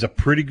 He's a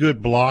pretty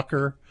good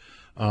blocker.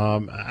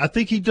 I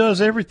think he does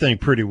everything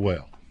pretty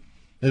well.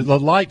 The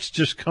lights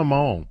just come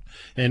on.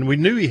 And we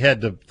knew he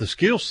had the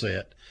skill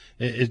set.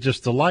 It's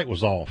just the light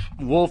was off.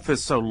 Wolf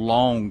is so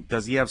long.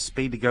 Does he have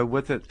speed to go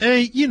with it?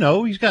 Hey, you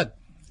know, he's got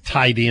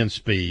tight end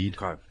speed.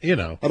 Okay. You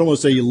know. I don't want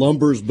to say he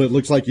lumbers, but it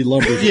looks like he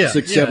lumbers at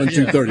 6'7",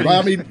 230.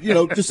 I mean, you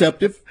know,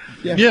 deceptive.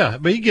 Yeah,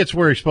 but he gets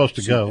where he's supposed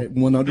to go. 100%.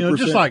 You know,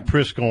 just like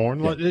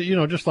Priscorn, you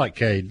know, just like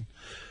Caden.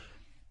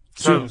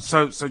 So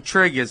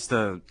Trigg is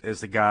the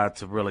guy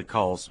to really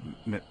cause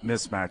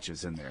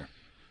mismatches in there.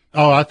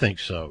 Oh, I think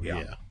so.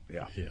 Yeah.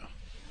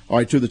 All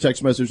right, to the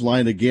text message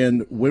line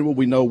again. When will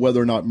we know whether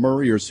or not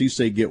Murray or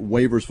Cisse get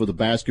waivers for the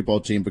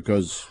basketball team?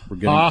 Because we're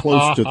getting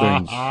close to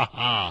things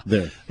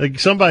there. Like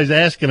somebody's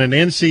asking an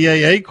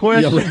NCAA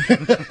question?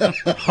 Yeah.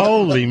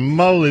 Holy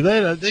moly.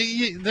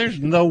 There's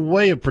no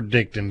way of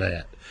predicting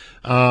that.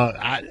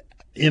 I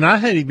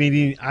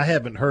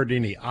haven't heard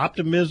any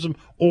optimism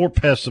or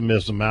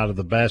pessimism out of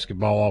the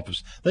basketball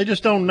office. They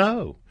just don't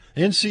know.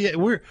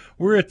 NCAA,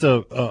 we're at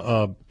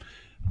the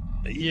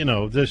you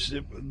know, the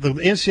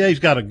NCAA's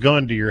got a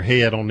gun to your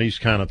head on these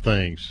kind of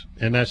things,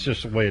 and that's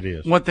just the way it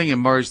is. One thing in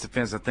Murray's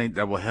defense I think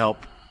that will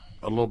help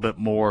a little bit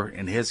more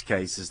in his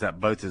case is that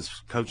both his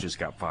coaches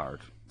got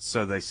fired.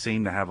 So they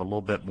seem to have a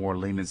little bit more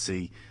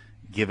leniency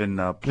giving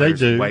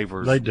players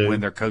waivers when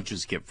their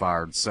coaches get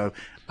fired. So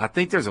I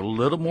think there's a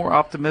little more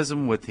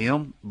optimism with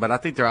him, but I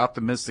think they're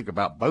optimistic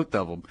about both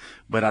of them.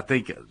 But I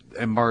think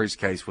in Murray's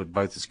case, with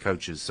both his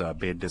coaches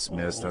being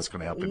dismissed, that's going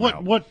to help him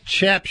out. What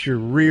chaps your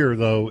rear,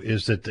 though,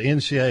 is that the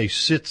NCAA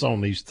sits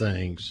on these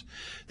things.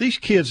 These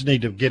kids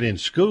need to get in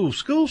school.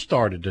 School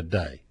started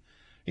today.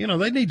 You know,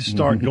 they need to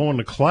start going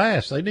to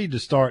class. They need to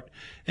start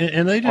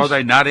and they just – Are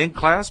they not in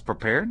class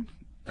prepared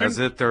as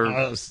if they're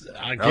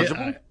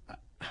eligible?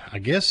 I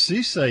guess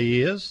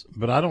Cisse is,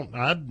 but I don't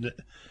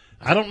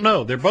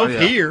know. They're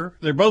both here.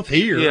 They're both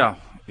here. Yeah.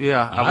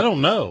 I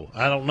don't know.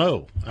 I don't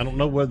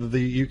know whether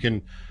you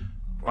can.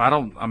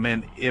 I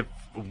mean, if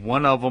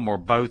one of them or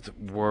both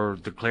were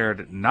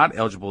declared not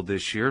eligible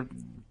this year,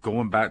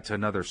 going back to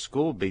another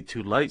school would be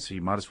too late. So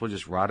you might as well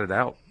just ride it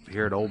out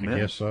here at Ole Miss. I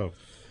guess so.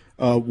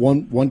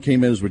 One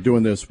came in as we're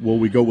doing this. Will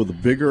we go with the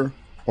bigger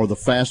or the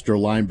faster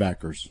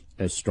linebackers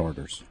as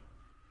starters?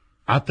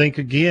 I think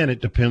again it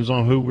depends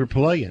on who we're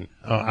playing.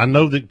 I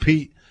know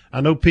Pete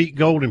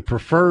Golden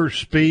prefers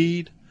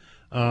speed,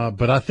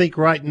 but I think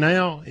right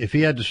now if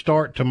he had to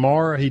start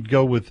tomorrow, he'd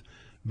go with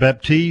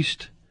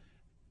Baptiste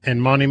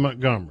and Monty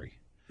Montgomery.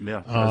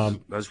 Yeah,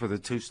 those were the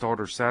 2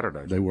 starters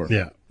Saturday. They were.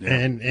 Yeah.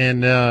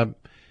 And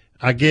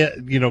I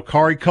get,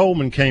 Kari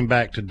Coleman came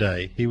back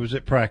today. He was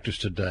at practice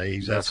today.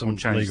 He's had some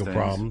legal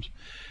problems.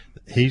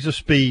 He's a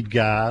speed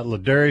guy.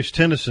 Ladarius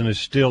Tennyson is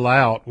still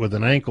out with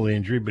an ankle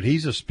injury, but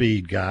he's a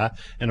speed guy.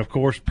 And, of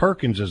course,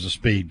 Perkins is a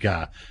speed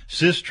guy.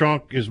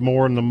 Sistrunk is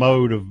more in the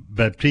mode of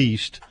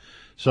Baptiste.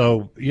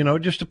 So,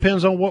 it just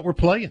depends on what we're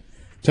playing.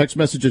 Text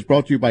message is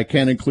brought to you by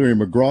Cannon Cleary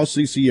McGraw,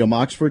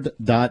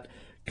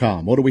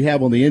 ccmoxford.com. What do we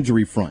have on the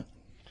injury front?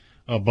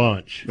 A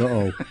bunch.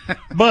 Uh-oh.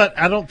 But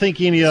I don't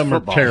think any of them are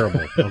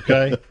terrible,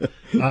 okay?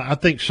 I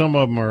think some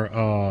of them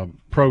are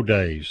pro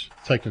days,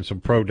 taking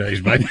some pro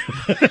days, maybe.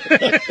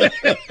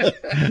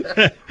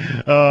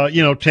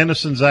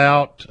 Tennyson's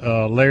out.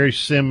 Larry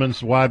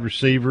Simmons, wide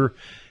receiver,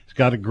 has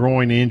got a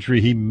groin injury.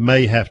 He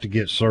may have to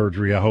get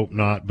surgery. I hope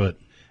not, but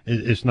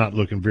it's not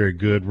looking very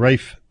good.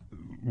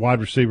 Wide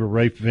receiver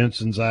Rafe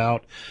Vinson's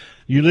out.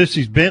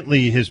 Ulysses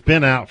Bentley has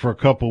been out for a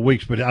couple of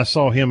weeks, but I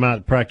saw him out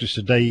at practice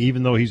today,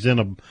 even though he's in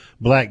a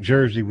black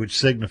jersey, which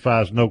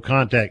signifies no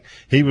contact.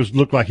 He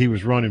looked like he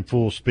was running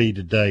full speed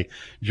today.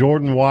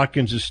 Jordan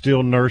Watkins is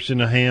still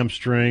nursing a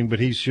hamstring, but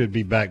he should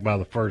be back by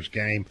the first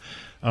game.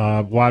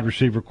 Wide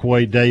receiver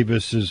Quay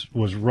Davis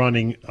was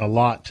running a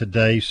lot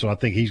today, so I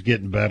think he's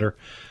getting better.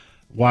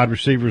 Wide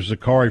receiver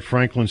Zachary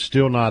Franklin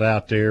still not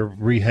out there,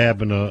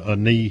 rehabbing a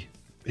knee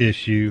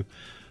issue.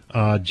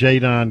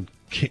 Jadon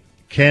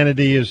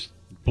Kennedy is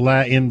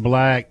in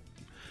black.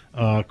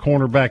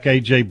 Cornerback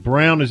A.J.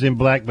 Brown is in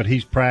black, but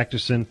he's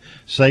practicing.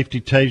 Safety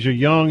Tasia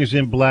Young is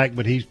in black,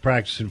 but he's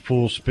practicing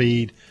full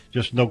speed.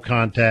 just no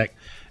contact.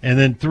 And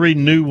then 3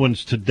 new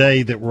ones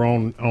today that were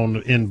on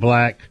in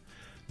black.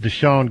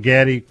 Deshaun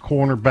Gaddy,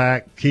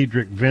 cornerback,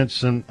 Kedrick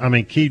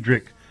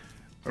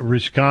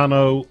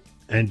Riscano,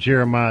 and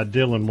Jeremiah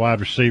Dillon, wide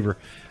receiver.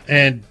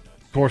 And,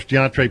 of course,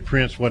 DeAndre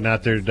Prince wasn't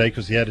out there today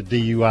because he had a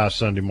DUI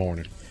Sunday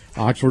morning.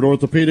 Oxford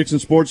Orthopedics and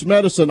Sports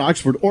Medicine,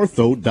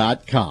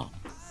 oxfordortho.com.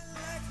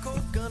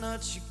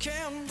 Coconuts, you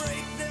can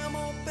break them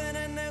open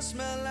and they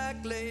smell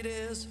like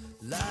ladies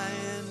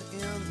lying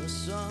in the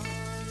sun.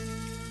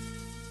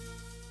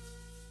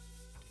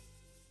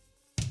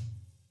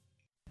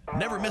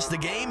 Never miss the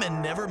game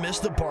and never miss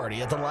the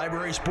party at the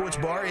Library Sports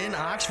Bar in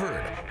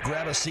Oxford.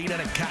 Grab a seat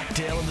and a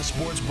cocktail in the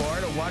sports bar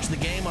to watch the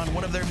game on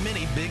one of their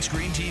many big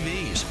screen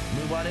TVs.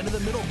 Move on into the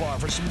middle bar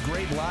for some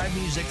great live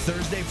music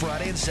Thursday,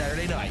 Friday, and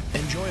Saturday night.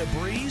 Enjoy a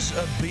breeze,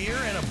 a beer,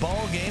 and a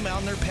ball game out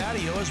in their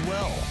patio as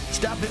well.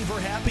 Stop in for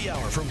happy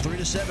hour from 3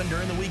 to 7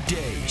 during the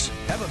weekdays.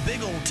 Have a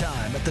big old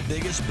time at the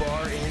biggest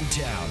bar in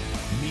town.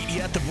 Meet you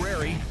at the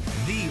Brary,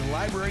 the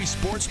Library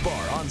Sports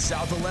Bar on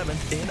South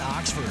 11th in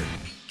Oxford.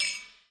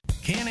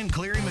 Cannon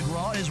Cleary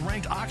McGraw is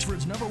ranked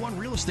Oxford's #1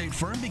 real estate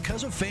firm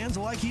because of fans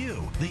like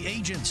you. The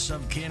agents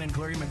of Cannon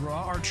Cleary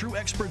McGraw are true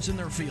experts in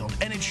their field,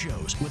 and it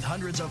shows with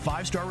hundreds of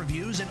 5-star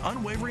reviews and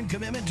unwavering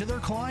commitment to their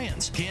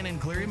clients. Cannon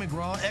Cleary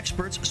McGraw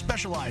experts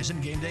specialize in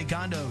game day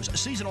condos,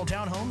 seasonal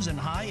townhomes, and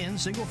high-end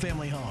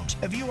single-family homes.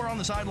 If you are on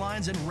the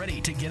sidelines and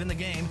ready to get in the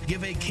game,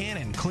 give a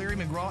Cannon Cleary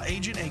McGraw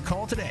agent a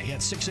call today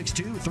at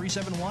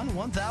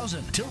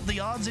 662-371-1000. Tilt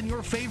the odds in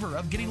your favor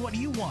of getting what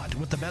you want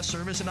with the best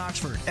service in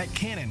Oxford at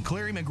Cannon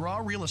Cleary McGraw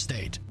Real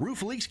Estate.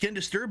 Roof leaks can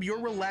disturb your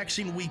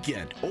relaxing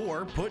weekend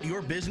or put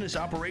your business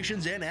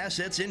operations and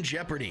assets in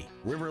jeopardy.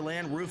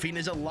 Riverland Roofing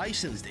is a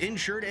licensed,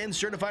 insured, and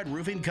certified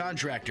roofing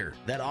contractor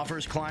that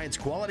offers clients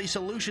quality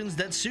solutions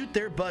that suit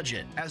their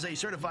budget. As a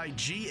certified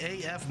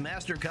GAF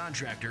master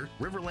contractor,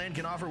 Riverland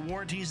can offer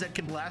warranties that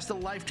can last a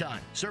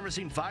lifetime,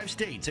 servicing 5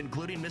 states,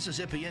 including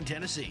Mississippi and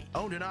Tennessee.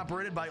 Owned and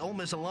operated by Ole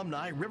Miss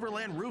alumni,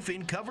 Riverland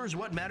Roofing covers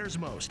what matters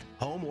most,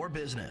 home or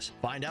business.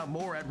 Find out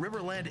more at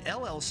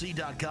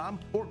riverlandllc.com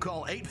or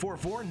call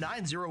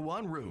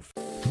 844-901-ROOF.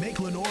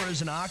 Make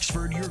Lenora's in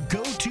Oxford your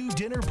go-to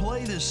dinner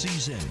play this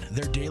season.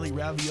 Their daily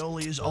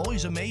ravioli is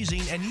always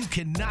amazing, and you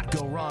cannot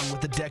go wrong with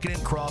the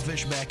decadent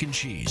crawfish mac and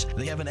cheese.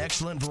 They have an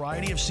excellent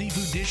variety of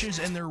seafood dishes,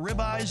 and their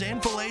ribeyes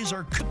and fillets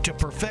are cooked to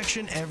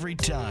perfection every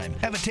time.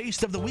 Have a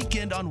taste of the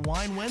weekend on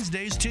Wine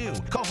Wednesdays, too.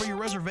 Call for your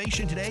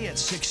reservation today at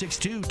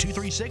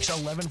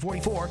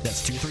 662-236-1144.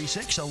 That's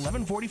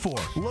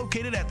 236-1144.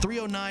 Located at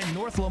 309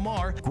 North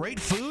Lamar. Great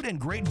food and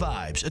great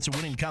vibes. It's a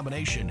winning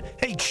combination.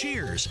 Hey,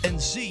 cheers,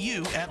 and see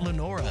you at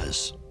Lenora's.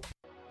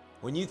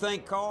 When you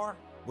think car,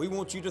 we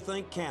want you to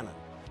think Cannon.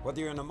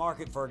 Whether you're in the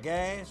market for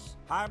gas,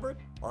 hybrid,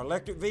 or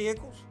electric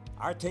vehicles,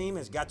 our team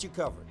has got you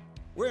covered.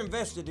 We're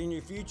invested in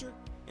your future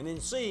and in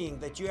seeing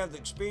that you have the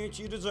experience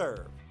you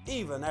deserve,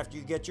 even after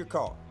you get your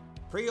car.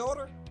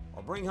 Pre-order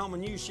or bring home a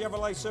new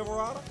Chevrolet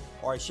Silverado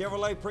or a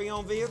Chevrolet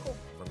pre-owned vehicle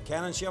from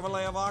Cannon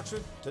Chevrolet of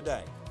Oxford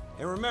today.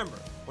 And remember,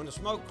 when the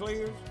smoke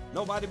clears,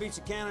 nobody beats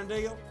a Cannon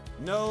deal.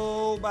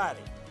 Nobody.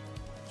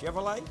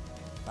 Chevrolet,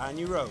 find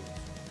new roads.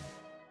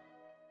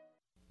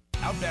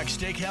 Outback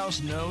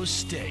Steakhouse knows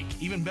steak.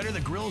 Even better,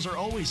 the grills are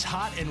always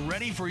hot and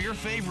ready for your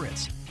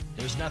favorites.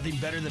 There's nothing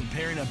better than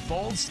pairing a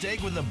bold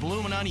steak with a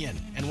bloomin' onion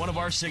and one of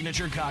our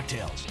signature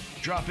cocktails.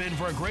 Drop in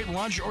for a great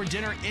lunch or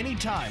dinner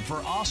anytime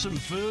for awesome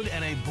food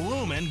and a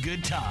bloomin'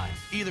 good time.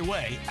 Either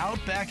way,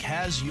 Outback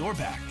has your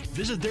back.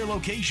 Visit their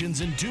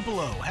locations in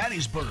Tupelo,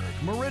 Hattiesburg,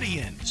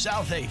 Meridian,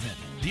 South Haven,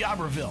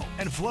 D'Iberville,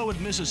 and Flowood,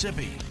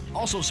 Mississippi.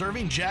 Also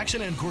serving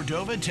Jackson and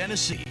Cordova,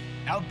 Tennessee.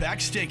 Outback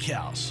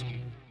Steakhouse.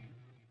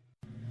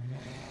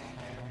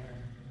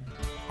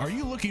 Are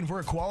you looking for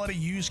a quality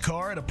used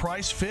car at a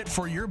price fit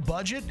for your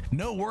budget?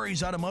 No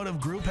Worries Automotive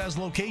Group has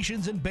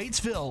locations in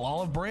Batesville,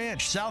 Olive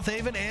Branch, South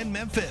Haven, and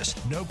Memphis.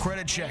 No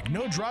credit check,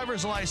 no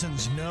driver's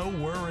license, no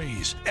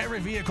worries. Every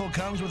vehicle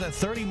comes with a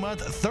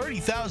 30-month,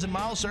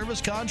 30,000-mile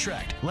service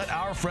contract. Let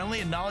our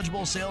friendly and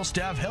knowledgeable sales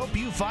staff help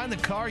you find the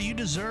car you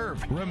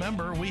deserve.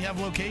 Remember, we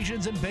have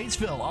locations in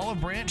Batesville, Olive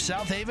Branch,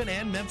 South Haven,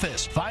 and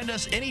Memphis. Find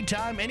us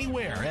anytime,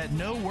 anywhere at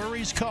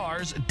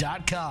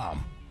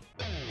NoWorriesCars.com.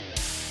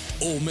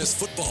 Ole Miss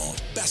football,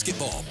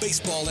 basketball,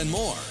 baseball, and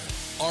more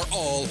are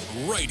all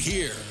right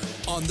here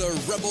on the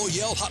Rebel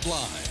Yell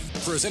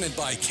Hotline, presented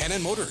by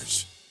Cannon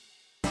Motors.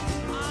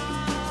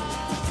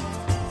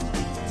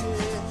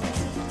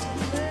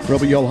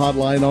 Rebel Yell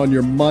Hotline on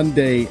your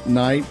Monday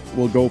night.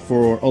 We'll go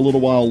for a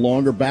little while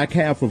longer. Back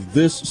half of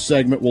this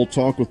segment, we'll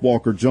talk with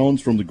Walker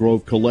Jones from the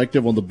Grove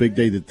Collective on the big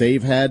day that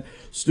they've had.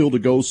 Still to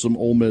go, some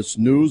Ole Miss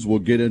news. We'll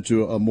get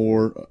into a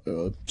more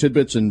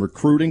tidbits in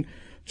recruiting.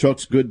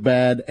 Chuck's good,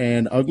 bad,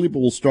 and ugly. But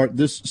we'll start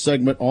this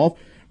segment off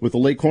with the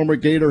Lake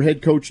Cormorant Gator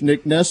head coach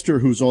Nick Nestor,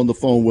 who's on the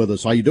phone with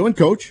us. How you doing,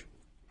 Coach?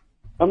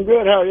 I'm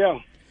good. How are you?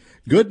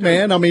 Good,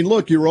 man. I mean,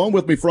 look, you were on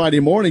with me Friday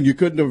morning. You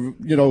couldn't have,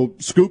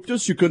 scooped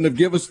us. You couldn't have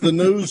given us the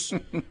news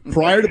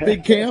prior to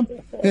big camp.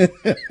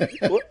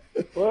 Well,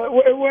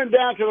 it went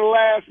down to the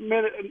last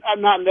minute.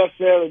 Not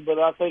necessarily, but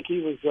I think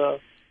he was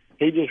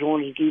he just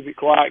wanted to keep it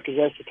quiet because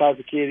that's the type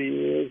of kid he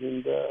is.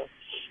 And,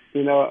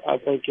 I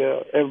think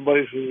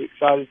everybody's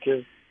excited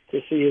to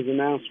see his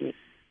announcement.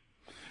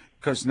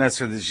 Coach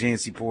Nestor, this is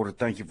Yancey Porter.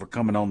 Thank you for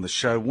coming on the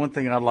show. One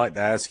thing I'd like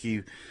to ask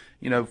you,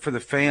 for the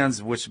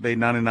fans, which would be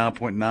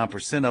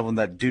 99.9% of them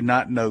that do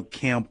not know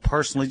Cam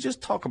personally,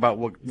 just talk about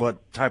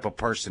what type of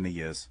person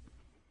he is.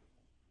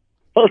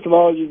 First of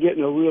all, you're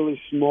getting a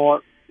really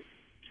smart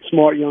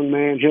young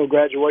man. He'll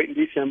graduate in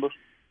December.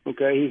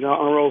 Okay, he's an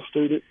honor roll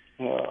student,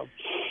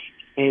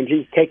 and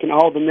he's taken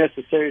all the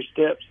necessary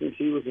steps since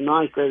he was a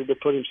ninth grader to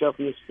put himself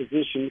in this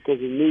position because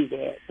he knew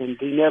that, and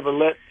he never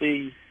let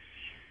the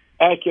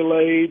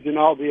accolades and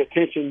all the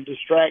attention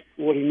distract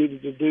what he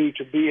needed to do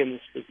to be in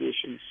this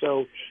position.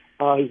 So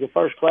he's a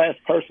first-class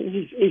person.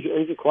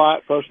 He's a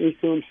quiet person. He's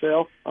to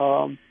himself,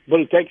 but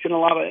he takes in a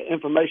lot of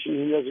information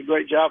and he does a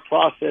great job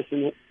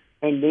processing it.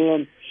 And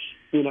then,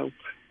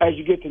 as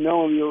you get to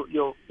know him,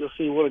 you'll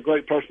see what a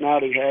great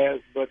personality he has.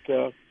 But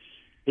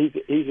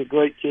he's a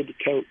great kid to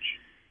coach.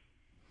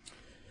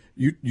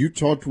 You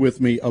talked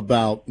with me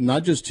about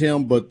not just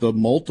him, but the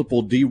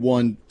multiple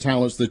D1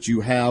 talents that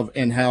you have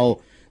and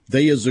how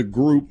they as a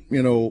group,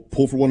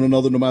 pull for one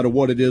another no matter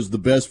what it is, the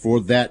best for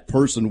that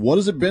person. What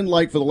has it been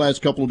like for the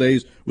last couple of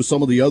days with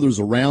some of the others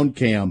around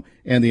Cam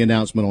and the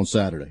announcement on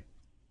Saturday?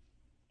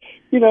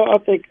 I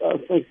think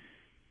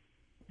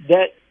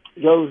that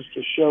goes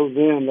to show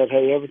them that,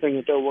 hey, everything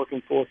that they're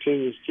working for,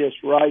 too, is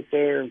just right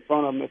there in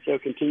front of them if they'll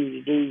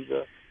continue to do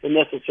the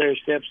necessary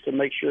steps to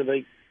make sure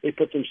they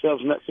put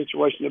themselves in that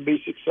situation to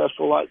be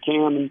successful like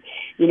Cam. And,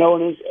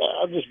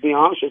 I'll just be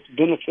honest, it's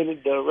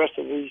benefited the rest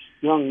of these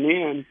young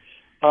men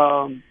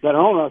that are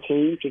on our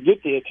team to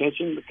get the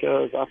attention,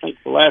 because I think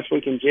the last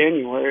week in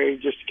January,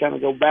 just to kind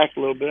of go back a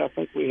little bit, I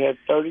think we had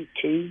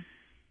 32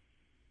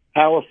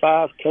 Power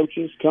 5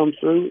 coaches come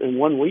through in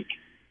 1 week.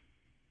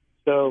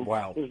 So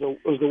wow. It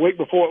was the week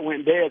before it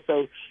went dead.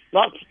 So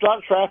lots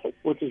of traffic,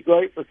 which is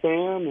great for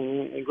Cam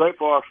and great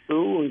for our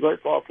school and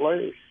great for our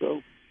players.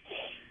 So,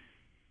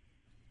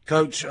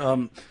 Coach,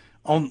 on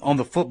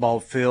the football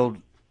field,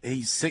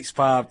 he's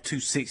 6'5",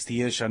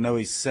 260-ish. I know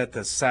he set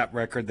the sack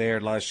record there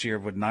last year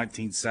with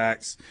 19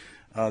 sacks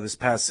this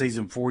past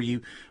season for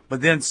you. But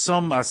then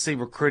some, I see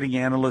recruiting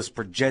analysts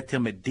project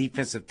him at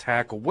defensive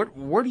tackle.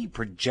 Where do you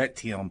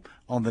project him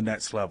on the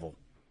next level?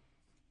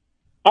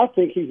 I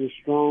think he's a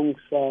strong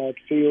side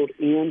field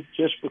end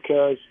just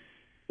because,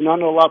 I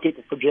know a lot of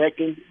people project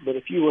him, but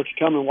if you were to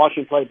come and watch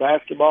him play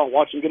basketball,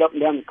 watch him get up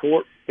and down the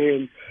court,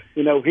 and,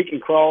 he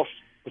can cross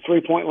the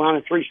three-point line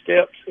in 3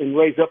 steps and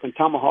raise up and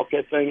tomahawk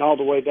that thing all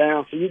the way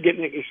down. So you're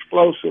getting an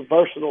explosive,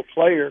 versatile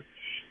player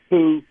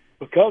who,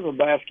 because of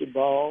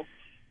basketball,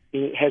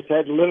 has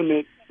had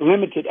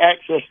limited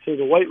access to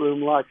the weight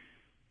room like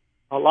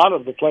a lot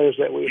of the players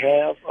that we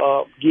have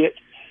get.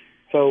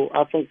 So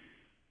I think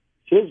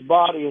his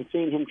body and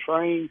seeing him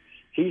train,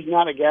 he's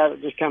not a guy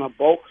that just kind of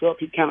bulks up.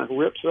 He kind of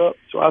rips up.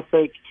 So I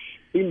think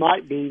he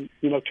might be,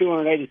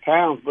 280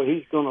 pounds, but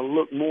he's going to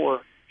look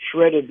more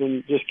shredded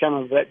than just kind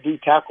of that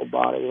D-tackle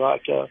body.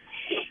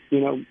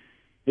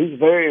 He's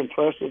very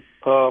impressive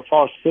as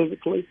far as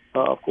physically.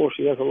 Of course,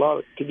 he has a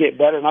lot to get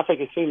better, and I think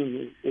his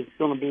season is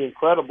going to be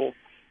incredible.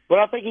 But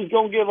I think he's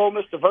going to give Ole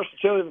Miss the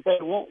versatility that they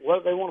want,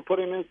 whether they want to put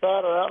him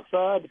inside or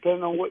outside,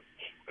 depending on what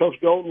Coach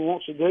Golden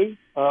wants to do.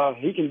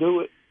 He can do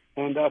it.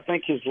 And I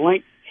think his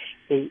length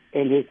and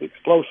his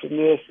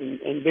explosiveness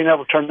and being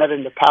able to turn that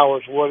into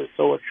power is what is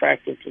so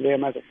attractive to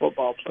them as a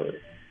football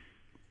player.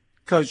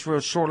 Coach,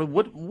 real shortly,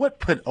 what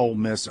put Ole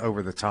Miss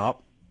over the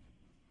top?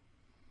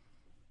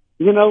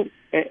 And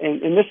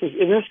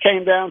this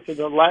came down to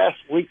the last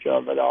week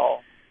of it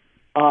all,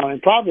 and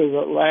probably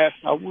the last,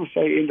 I want to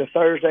say, into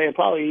Thursday and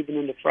probably even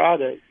into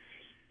Friday.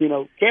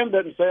 Cam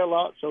doesn't say a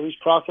lot, so he's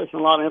processing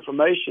a lot of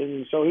information,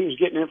 and so he was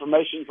getting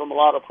information from a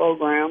lot of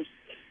programs.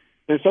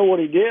 And so what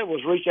he did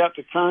was reach out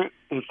to current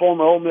and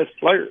former Ole Miss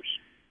players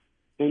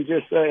and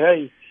just say,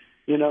 hey,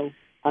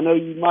 I know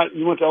you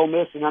went to Ole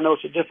Miss, and I know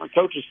it's a different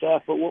coaching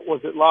staff, but what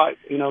was it like?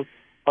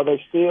 Are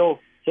they still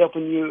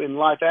helping you in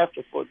life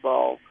after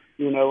football?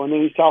 And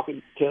then he's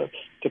talking to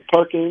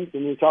Perkins,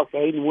 and he talked to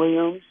Aiden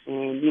Williams,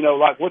 and,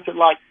 what's it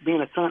like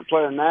being a current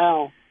player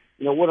now?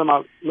 What am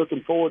I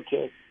looking forward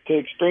to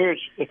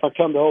experience if I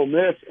come to Ole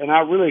Miss? And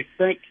I really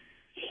think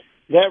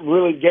that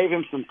really gave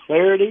him some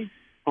clarity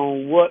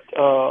on what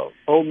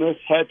Ole Miss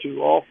had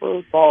to offer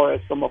as far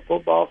as from a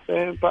football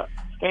standpoint.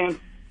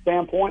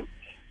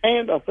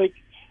 And I think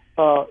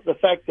the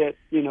fact that,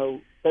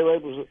 they were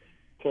able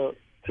to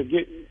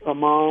get a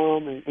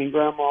mom and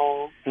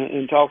grandma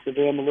and talk to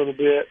them a little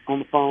bit on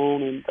the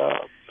phone and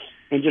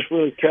just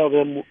really tell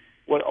them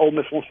what Ole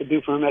Miss wants to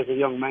do for him as a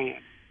young man.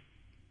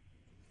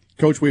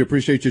 Coach, we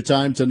appreciate your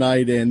time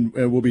tonight, and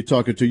we'll be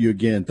talking to you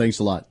again. Thanks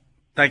a lot.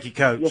 Thank you,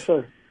 Coach. Yes,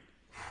 sir.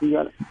 You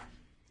got it.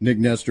 Nick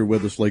Nestor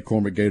with us, Lake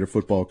Cormorant Gator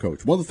football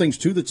coach. One of the things,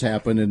 too, that's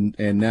happened,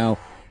 and now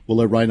we'll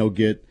let Rhino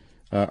get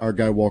our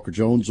guy Walker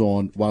Jones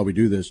on while we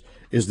do this,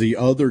 is the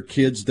other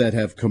kids that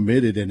have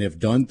committed and have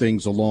done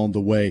things along the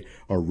way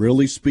are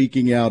really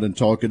speaking out and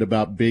talking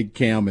about Big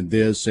Cam and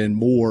this and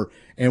more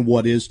and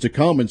what is to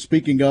come. And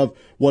speaking of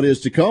what is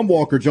to come,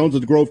 Walker Jones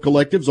of the Grove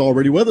Collective's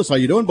already with us. How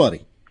you doing,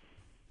 buddy?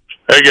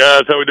 Hey,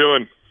 guys. How we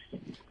doing?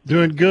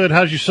 Doing good.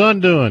 How's your son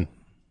doing?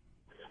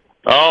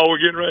 Oh, we're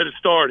getting ready to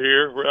start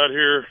here. We're out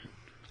here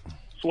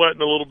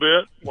sweating a little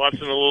bit,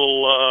 watching a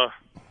little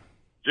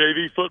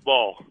JV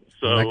football.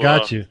 So I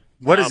got you.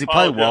 What does he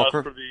play,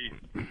 Walker?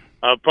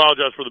 I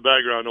apologize for the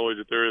background noise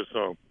if there is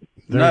some.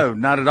 No,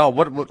 not at all.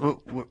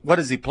 What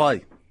does he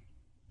play?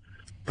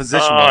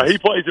 Position-wise? He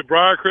plays at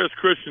Briarcrest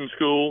Christian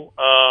School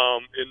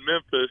in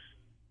Memphis,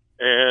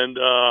 and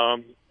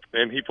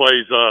he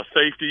plays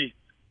safety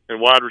and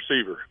wide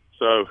receiver.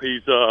 So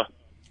he's a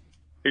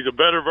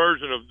better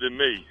version than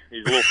me.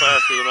 He's a little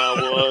faster than I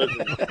was,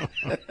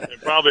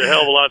 and probably a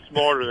hell of a lot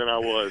smarter than I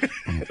was.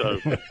 So,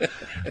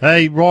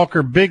 hey,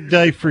 Walker, big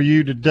day for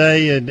you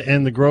today,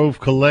 and the Grove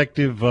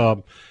Collective.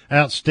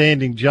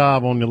 Outstanding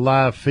job on the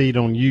live feed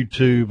on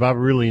YouTube. I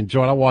really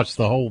enjoyed it. I watched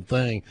the whole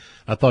thing.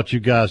 I thought you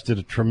guys did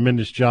a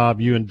tremendous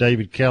job, you and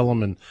David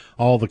Kellum and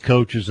all the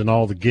coaches and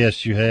all the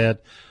guests you had.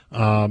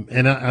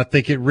 And I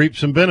think it reaped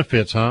some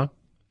benefits, huh?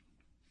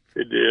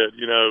 It did.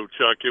 You know,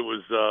 Chuck, it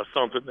was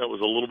something that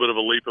was a little bit of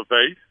a leap of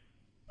faith.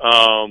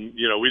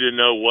 We didn't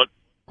know what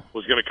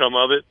was going to come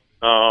of it.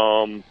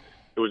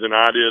 It was an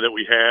idea that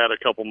we had a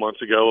couple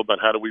months ago about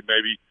how do we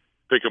maybe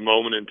pick a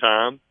moment in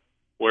time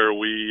where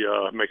we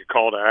make a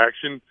call to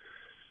action,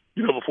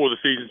 before the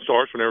season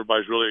starts when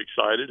everybody's really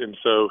excited. And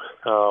so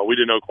we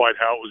didn't know quite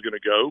how it was going to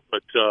go,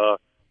 but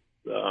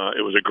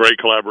it was a great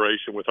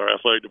collaboration with our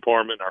athletic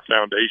department and our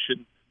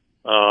foundation,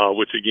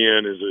 which,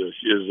 again, is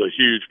a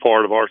huge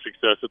part of our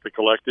success at the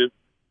Collective.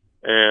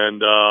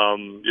 And,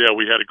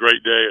 we had a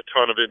great day, a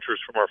ton of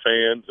interest from our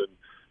fans, and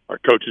our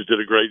coaches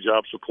did a great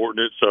job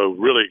supporting it. So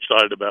really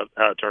excited about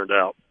how it turned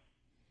out.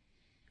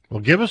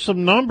 Well, give us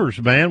some numbers,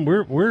 man.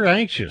 We're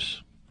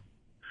anxious.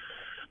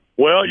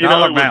 Well, it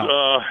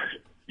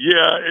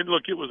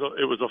was,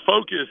 it was a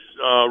focus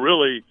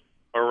really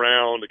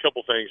around a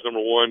couple things. Number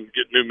one,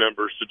 get new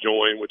members to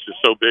join, which is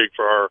so big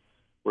for our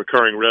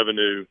recurring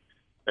revenue.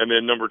 And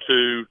then number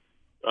two,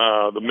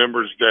 the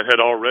members that had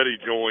already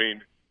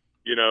joined,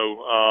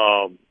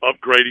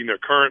 upgrading their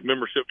current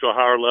membership to a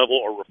higher level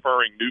or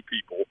referring new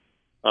people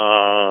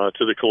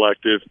to the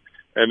Collective,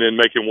 and then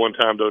making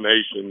one-time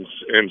donations.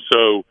 And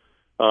so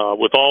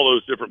with all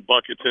those different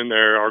buckets in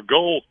there, our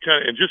goal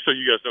and just so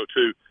you guys know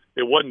too,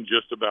 it wasn't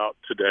just about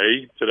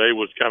today. Today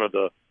was kind of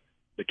the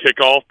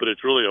kickoff, but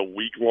it's really a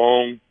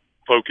week-long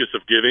focus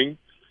of giving.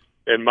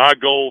 And my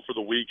goal for the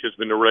week has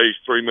been to raise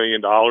 $3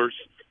 million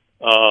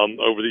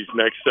over these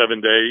next 7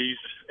 days.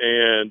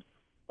 And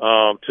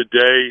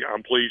today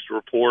I'm pleased to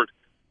report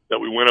that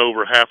we went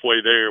over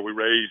halfway there. We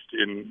raised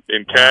in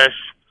cash,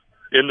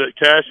 in the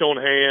cash on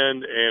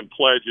hand and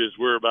pledges.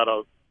 We're about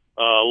a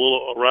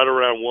little right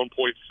around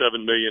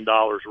 $1.7 million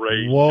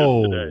raised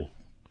just today.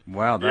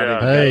 Wow,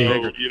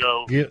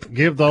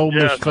 give the Ole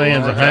Miss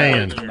fans a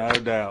hand. No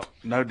doubt.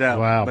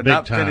 Wow, but big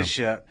not time. Finish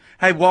yet.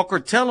 Hey, Walker,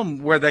 tell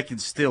them where they can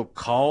still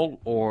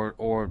call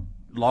or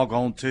log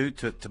on to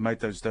make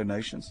those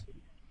donations.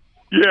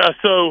 Yeah,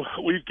 so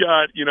we've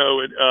got,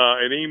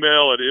 an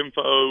email at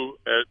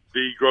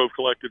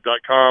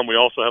info@thegrovecollective.com. We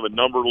also have a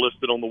number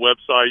listed on the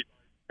website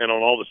and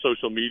on all the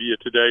social media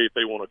today. If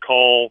they want to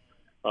call,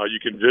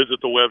 you can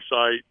visit the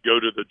website, go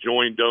to the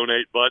Join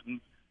Donate button,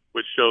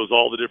 which shows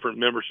all the different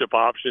membership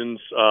options.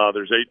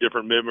 There's 8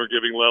 different member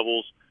giving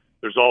levels.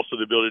 There's also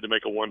the ability to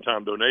make a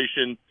one-time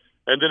donation.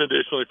 And then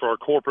additionally, for our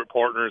corporate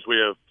partners, we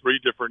have 3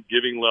 different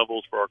giving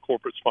levels for our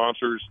corporate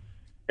sponsors.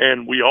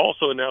 And we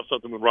also announced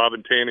something with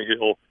Robin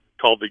Tannehill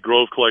called the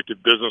Grove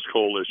Collective Business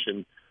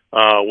Coalition,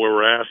 where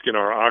we're asking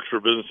our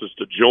Oxford businesses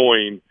to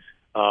join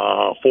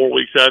 4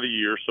 weeks out of the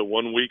year, so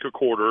 1 week a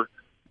quarter,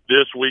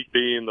 this week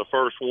being the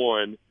first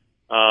one,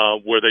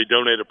 where they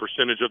donate a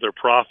percentage of their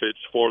profits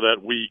for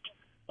that week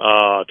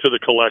to the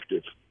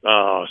Collective.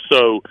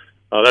 So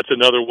that's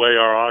another way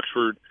our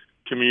Oxford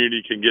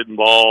community can get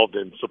involved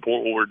and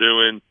support what we're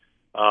doing.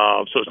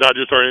 So it's not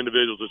just our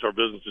individuals, it's our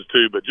businesses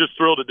too, but just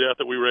thrilled to death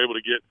that we were able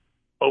to get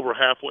over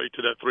halfway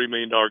to that $3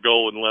 million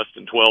goal in less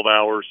than 12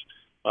 hours,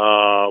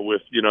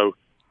 with,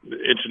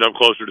 inching up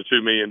closer to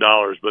 $2 million.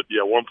 But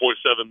yeah,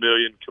 1.7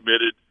 million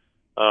committed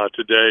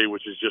today,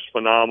 which is just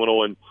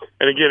phenomenal. And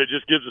again, it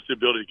just gives us the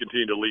ability to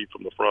continue to lead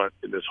from the front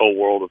in this whole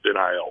world of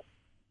NIL.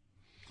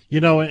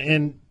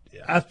 And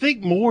I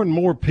think more and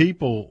more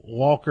people,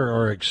 Walker,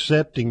 are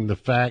accepting the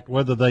fact,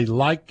 whether they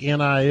like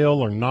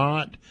NIL or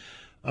not,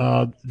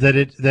 that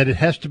it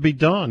has to be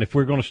done if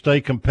we're going to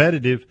stay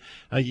competitive.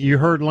 You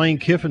heard Lane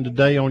Kiffin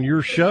today on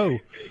your show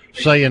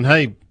saying,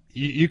 hey,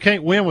 you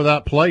can't win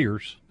without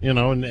players,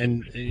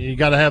 and you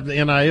got to have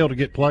the NIL to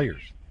get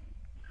players.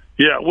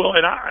 Yeah, well,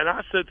 and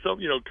I said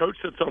something, Coach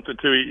said something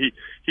too.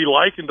 He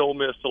likened Ole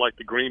Miss to like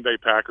the Green Bay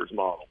Packers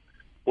model,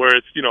 where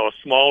it's, a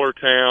smaller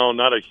town,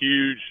 not a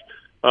huge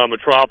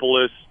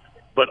metropolis,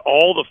 but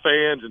all the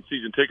fans and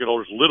season ticket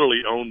holders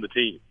literally own the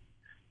team.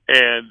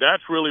 And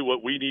that's really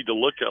what we need to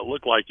look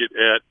like it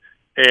at.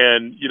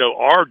 And, you know,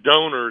 our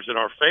donors and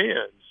our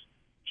fans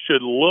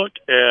should look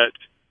at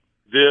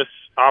this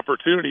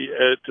opportunity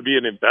to be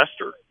an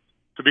investor,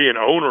 to be an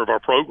owner of our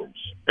programs.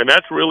 And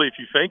that's really, if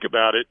you think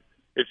about it,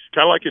 it's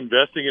kind of like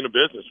investing in a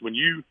business. When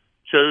you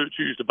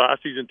choose to buy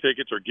season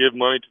tickets or give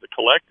money to the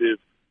collective,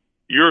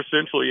 you're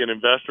essentially an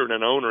investor and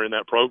an owner in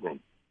that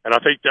program. And I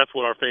think that's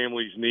what our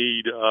families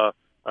need,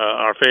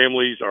 our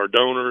families, our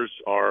donors,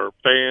 our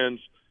fans.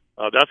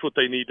 That's what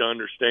they need to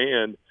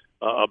understand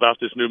about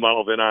this new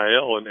model of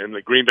NIL. And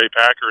the Green Bay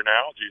Packer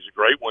analogy is a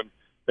great one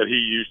that he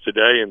used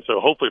today. And so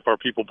hopefully if our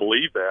people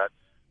believe that.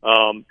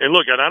 And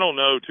look, and I don't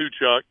know too,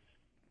 Chuck,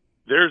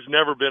 there's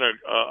never been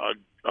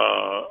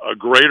a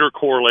greater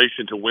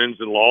correlation to wins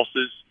and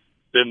losses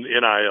than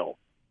NIL.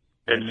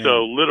 And Amen.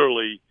 so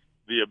literally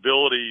the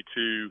ability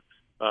to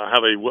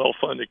have a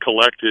well-funded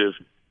collective,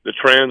 the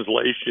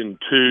translation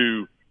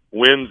to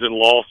wins and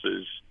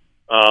losses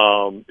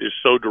is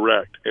so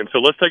direct. And so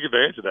let's take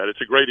advantage of that.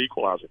 It's a great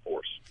equalizer for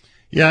us.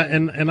 Yeah,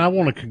 and I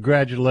want to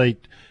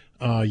congratulate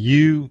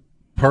you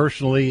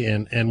personally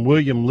and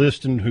William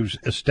Liston, who's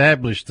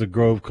established the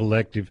Grove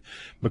Collective,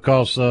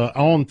 because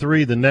On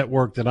 3, the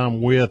network that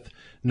I'm with,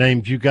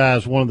 named you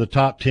guys one of the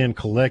top 10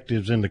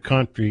 collectives in the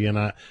country, and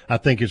I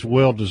think it's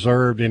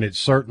well-deserved, and it's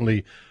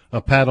certainly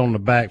a pat on the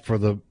back for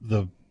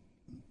the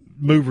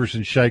movers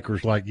and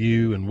shakers like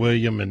you and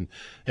William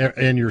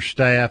and your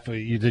staff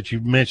that you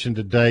mentioned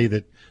today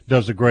that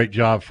does a great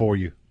job for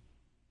you.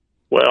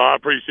 Well, I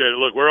appreciate it.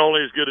 Look, we're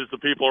only as good as the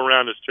people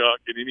around us, Chuck,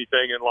 in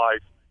anything in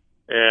life.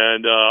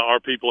 And our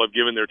people have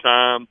given their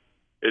time.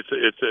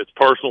 It's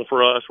personal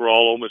for us. We're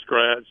all Ole Miss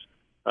grads.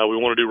 We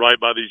want to do right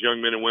by these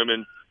young men and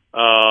women,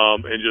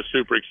 and just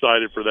super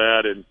excited for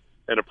that,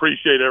 and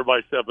appreciate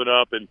everybody stepping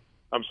up. And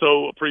I'm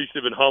so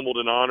appreciative and humbled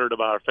and honored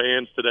about our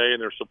fans today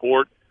and their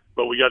support.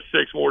 But we got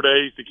 6 more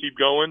days to keep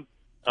going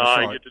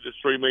and get to this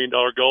 $3 million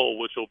goal,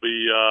 which will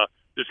be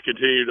just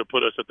continue to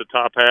put us at the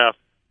top half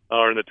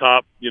or in the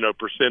top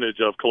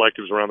percentage of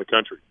collectives around the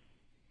country.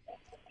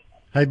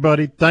 Hey,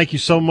 buddy, thank you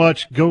so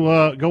much.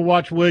 Go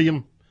watch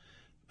William.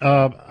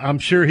 I'm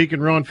sure he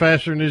can run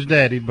faster than his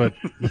daddy, but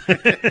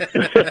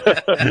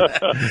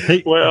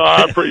well,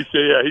 I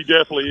appreciate it. He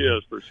definitely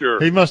is, for sure.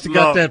 He must have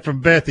got that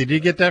from Bethy. Did you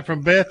get that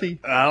from Bethy?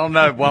 I don't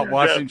know.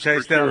 Watching him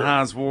chase down sure.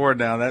 Hines Ward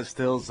now, that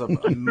still's a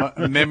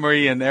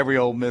memory in every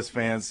Ole Miss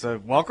fan. So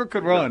Walker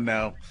could run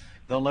now.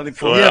 Don't let him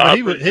fool you.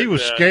 Yeah, but he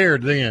was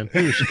scared then.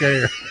 He was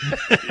scared.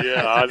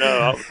 Yeah, I know.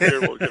 I was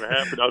scared what was going to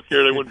happen. I was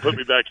scared they wouldn't put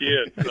me back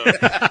in. So I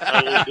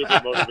had a little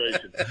different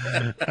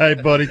motivation. Hey,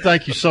 buddy,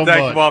 thank you so much.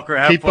 Thank you, Walker.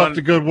 Have Keep fun. up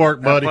the good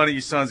work, buddy. Have fun at your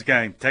son's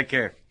game. Take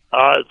care. All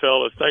right,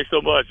 fellas. Thanks so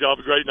much. Y'all have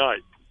a great night.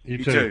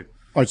 You too.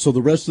 All right, so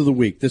the rest of the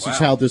week, this is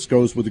how this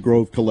goes with the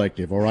Grove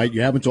Collective, all right? You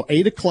have until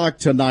 8 o'clock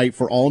tonight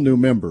for all new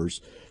members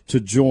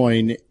to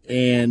join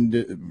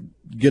and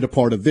get a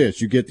part of this.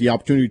 You get the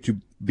opportunity to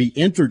be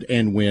entered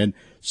and win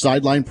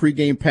sideline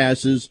pregame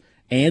passes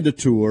and a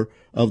tour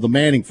of the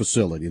Manning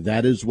facility.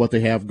 That is what they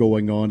have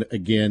going on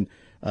again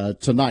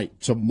tonight.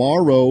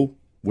 Tomorrow,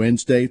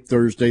 Wednesday,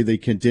 Thursday, they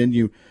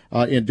continue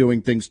in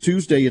doing things.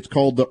 Tuesday, it's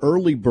called the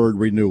early bird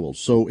renewal.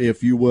 So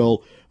if you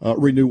will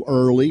renew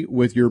early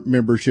with your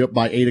membership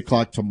by 8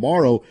 o'clock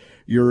tomorrow,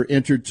 you're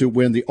entered to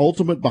win the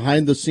ultimate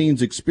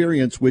behind-the-scenes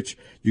experience, which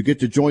you get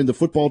to join the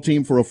football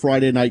team for a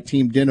Friday night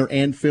team dinner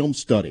and film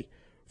study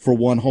for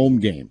one home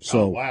game.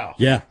 So, wow.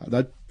 Yeah,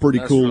 that's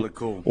That's cool, really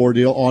cool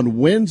ordeal. On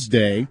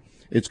Wednesday,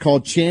 it's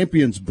called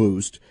Champions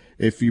Boost.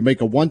 If you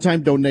make a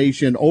one-time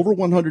donation over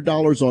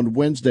 $100 on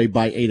Wednesday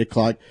by 8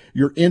 o'clock,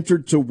 you're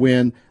entered to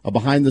win a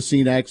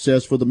behind-the-scene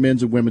access for the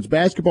men's and women's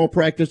basketball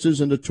practices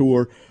and a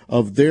tour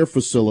of their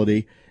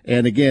facility.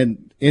 And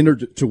again,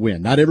 entered to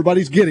win. Not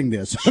everybody's getting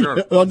this. Sure.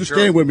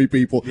 Understand with me,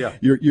 people. Yeah.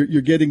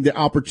 You're getting the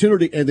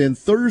opportunity. And then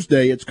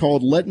Thursday, it's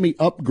called Let Me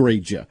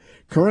Upgrade You.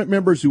 Current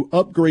members who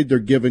upgrade their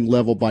giving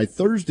level by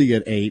Thursday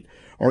at 8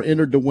 are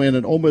entered to win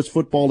an Ole Miss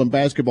football and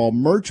basketball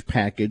merch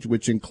package,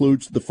 which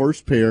includes the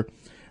first pair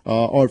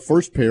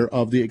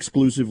of the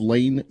exclusive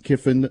Lane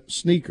Kiffin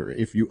sneaker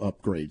if you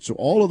upgrade. So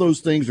all of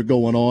those things are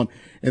going on.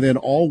 And then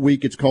all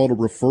week it's called a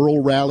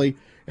referral rally.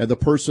 And the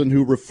person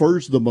who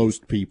refers the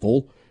most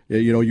people,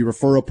 you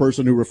refer a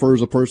person who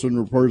refers a person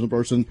who refers a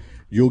person,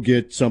 you'll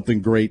get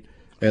something great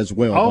as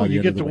well. Oh,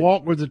 you get to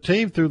walk with the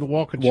team through the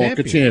Walk of Champions.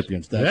 Walk of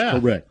Champions. That's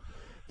correct.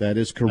 That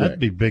is correct. That'd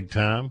be big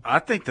time. I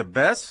think the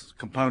best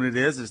component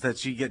is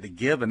that you get to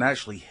give and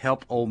actually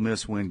help Ole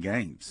Miss win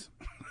games.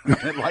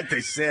 Like they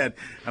said,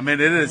 I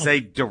mean, it is a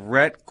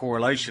direct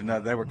correlation.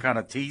 They were kind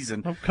of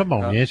teasing. Oh, come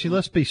on, Yancy,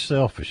 let's be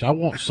selfish. I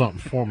want something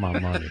for my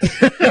money.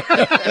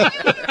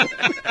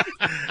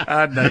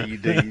 I know you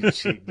do, you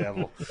cheap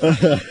devil. Let's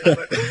they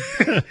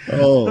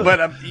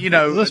be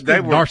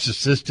were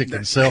narcissistic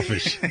and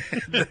selfish.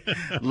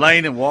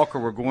 Lane and Walker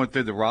were going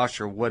through the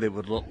roster, what it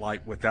would look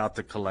like without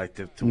the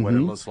collective to what it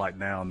looks like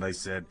now. And they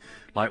said,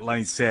 like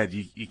Lane said,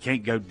 you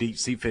can't go deep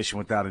sea fishing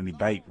without any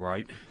bait,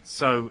 right?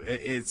 So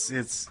it's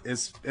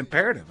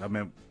imperative. I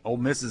mean, Ole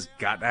Miss has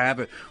got to have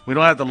it. We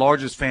don't have the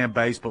largest fan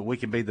base, but we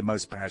can be the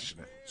most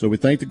passionate. So we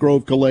thank the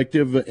Grove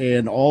Collective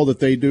and all that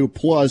they do,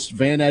 plus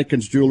Van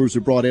Atkins Jewelers,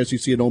 who brought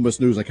SEC and Ole Miss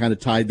news. I kind of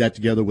tied that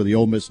together with the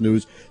Ole Miss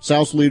news.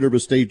 South's leader of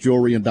estate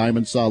jewelry and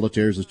diamond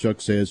solitaires, as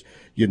Chuck says,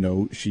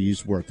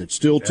 she's worth it.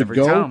 Still to Every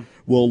go. time.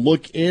 We'll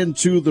look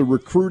into the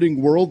recruiting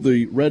world.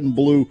 The red and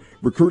blue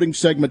recruiting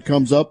segment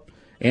comes up,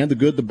 and the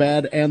good, the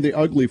bad, and the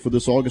ugly for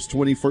this August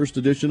 21st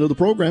edition of the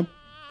program.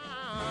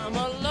 I'm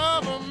a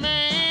lover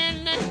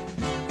man.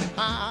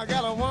 I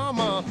got a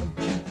woman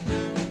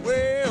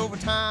way over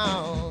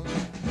town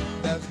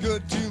that's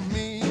good to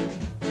me.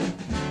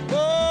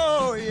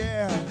 Oh,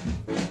 yeah.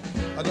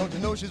 Don't you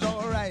know she's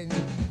all right?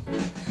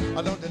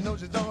 Don't you know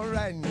she's all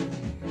right?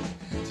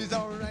 She's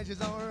all right,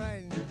 she's all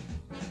right.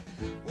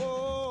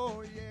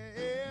 Oh,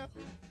 yeah.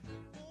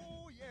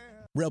 Oh,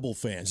 yeah. Rebel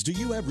fans, do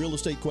you have real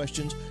estate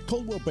questions?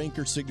 Coldwell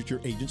Banker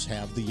Signature agents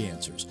have the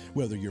answers.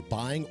 Whether you're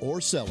buying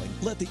or selling,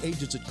 let the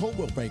agents at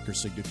Coldwell Banker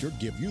Signature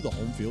give you the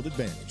home field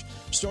advantage.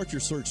 Start your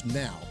search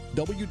now,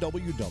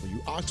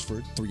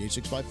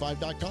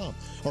 www.oxford38655.com,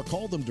 or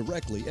call them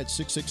directly at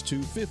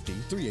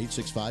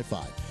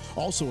 662-50-38655.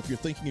 Also, if you're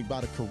thinking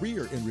about a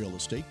career in real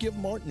estate, give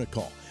Martin a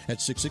call at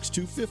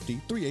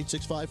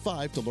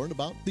 662-50-38655 to learn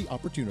about the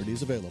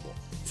opportunities available.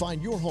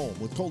 Find your home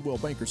with Coldwell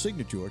Banker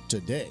Signature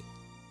today.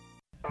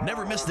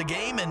 Never miss the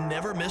game and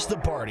never miss the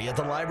party at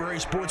the Library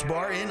Sports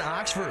Bar in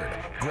Oxford.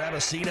 Grab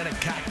a seat and a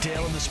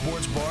cocktail in the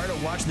sports bar to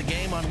watch the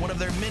game on one of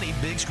their many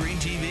big screen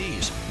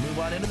TVs. Move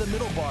on into the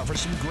middle bar for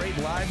some great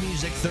live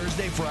music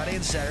Thursday, Friday,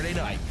 and Saturday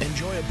night.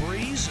 Enjoy a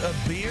breeze, a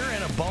beer,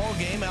 and a ball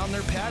game out in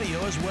their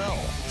patio as well.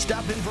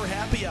 Stop in for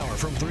happy hour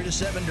from 3 to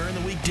 7 during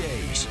the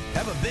weekdays.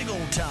 Have a big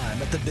old time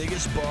at the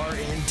biggest bar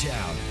in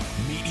town.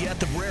 Meet you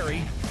at the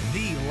Brary,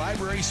 the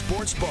Library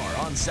Sports Bar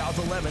on South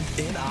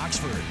 11th in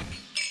Oxford.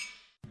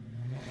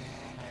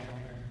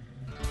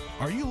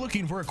 Are you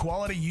looking for a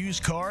quality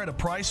used car at a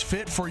price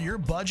fit for your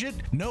budget?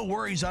 No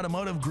Worries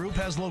Automotive Group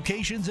has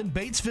locations in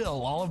Batesville,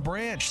 Olive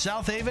Branch,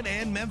 South Haven,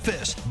 and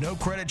Memphis. No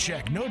credit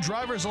check, no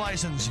driver's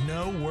license,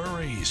 no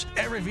worries.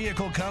 Every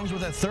vehicle comes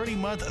with a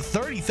 30-month,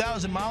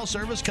 30,000-mile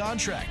service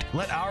contract.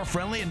 Let our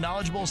friendly and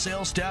knowledgeable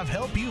sales staff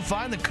help you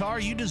find the car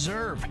you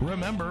deserve.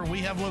 Remember, we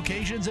have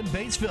locations in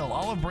Batesville,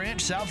 Olive Branch,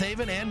 South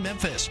Haven, and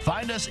Memphis.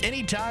 Find us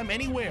anytime,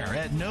 anywhere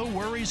at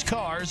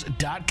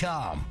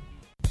NoWorriesCars.com.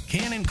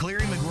 Cannon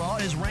Cleary McGraw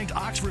is ranked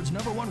Oxford's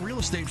 #1 real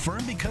estate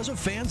firm because of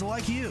fans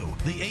like you.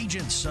 The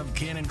agents of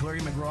Cannon Cleary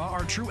McGraw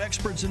are true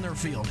experts in their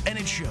field, and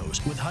it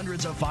shows with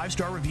hundreds of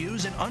 5-star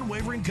reviews and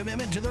unwavering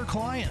commitment to their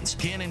clients.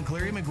 Cannon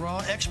Cleary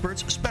McGraw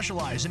experts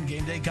specialize in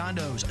game day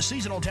condos,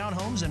 seasonal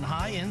townhomes, and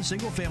high-end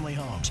single-family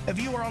homes.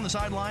 If you are on the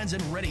sidelines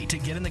and ready to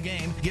get in the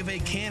game, give a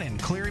Cannon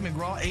Cleary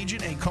McGraw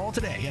agent a call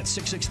today at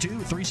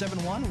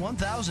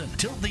 662-371-1000.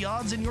 Tilt the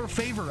odds in your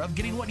favor of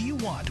getting what you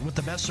want with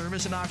the best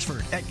service in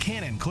Oxford at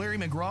Cannon Cleary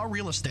McGraw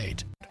Real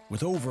Estate.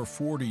 With over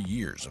 40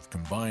 years of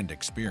combined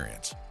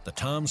experience, the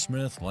Tom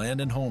Smith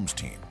Land and Homes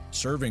team,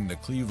 serving the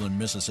Cleveland,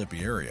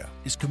 Mississippi area,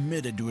 is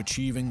committed to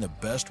achieving the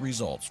best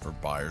results for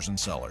buyers and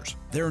sellers.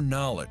 Their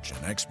knowledge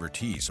and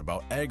expertise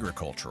about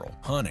agricultural,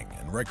 hunting,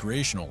 and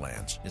recreational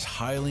lands is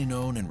highly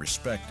known and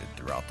respected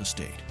throughout the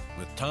state.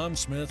 With Tom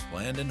Smith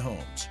Land and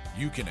Homes,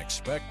 you can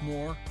expect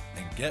more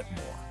and get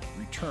more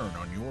return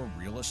on your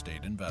real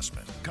estate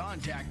investment.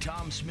 Contact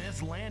Tom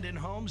Smith Land and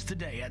Homes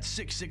today at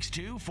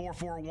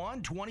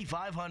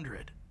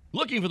 662-441-2500.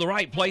 Looking for the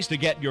right place to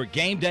get your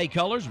game day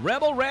colors?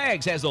 Rebel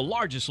Rags has the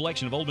largest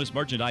selection of Ole Miss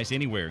merchandise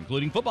anywhere,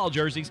 including football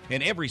jerseys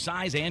in every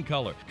size and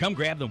color. Come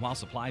grab them while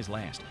supplies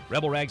last.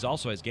 Rebel Rags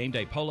also has game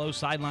day polos,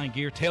 sideline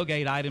gear,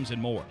 tailgate items, and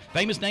more.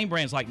 Famous name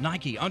brands like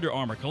Nike, Under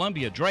Armour,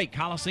 Columbia, Drake,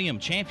 Coliseum,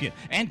 Champion,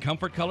 and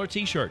Comfort Color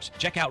t-shirts.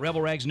 Check out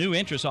Rebel Rags' new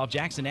entrance off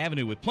Jackson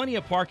Avenue with plenty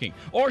of parking,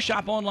 or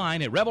shop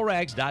online at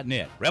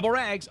rebelrags.net. Rebel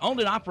Rags, owned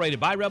and operated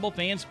by Rebel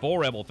fans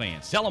for Rebel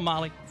fans. Sell them,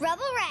 Molly.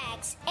 Rebel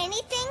Rags,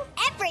 anything,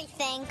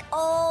 everything,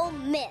 Ole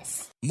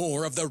Miss.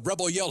 More of the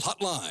Rebel Yell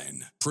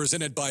Hotline,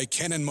 presented by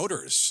Cannon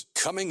Motors,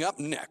 coming up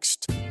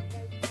next.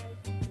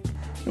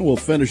 And we'll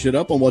finish it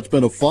up on what's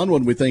been a fun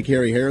one. We thank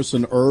Harry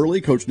Harrison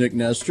early, Coach Nick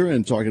Nestor,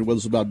 and talking with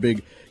us about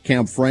big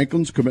Cam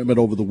Franklin's commitment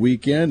over the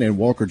weekend, and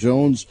Walker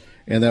Jones,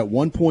 and that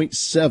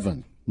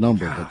 1.7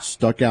 number that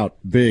stuck out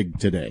big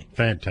today.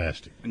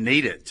 Fantastic.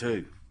 Need it,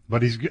 too.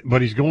 But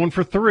he's going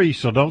for 3,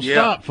 so don't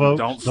stop, folks.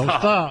 Don't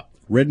stop.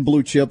 Red and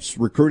Blue Chips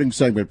recruiting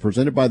segment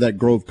presented by that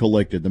Grove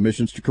Collective. The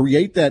mission's to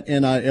create that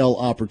NIL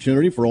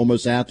opportunity for Ole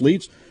Miss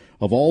athletes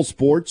of all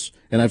sports.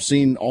 And I've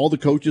seen all the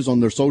coaches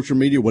on their social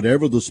media,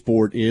 whatever the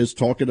sport is,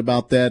 talking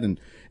about that and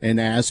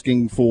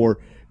asking for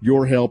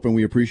your help. And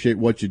we appreciate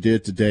what you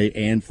did today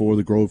and for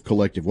the Grove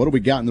Collective. What do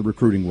we got in the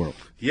recruiting world?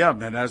 Yeah,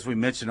 man, as we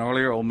mentioned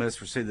earlier, Ole Miss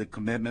received the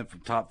commitment from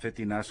top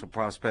 50 national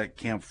prospect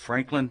Cam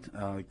Franklin,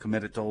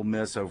 committed to Ole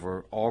Miss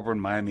over Auburn,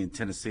 Miami, and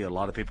Tennessee. A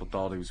lot of people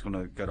thought he was going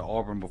to go to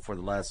Auburn before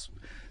the last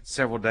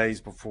several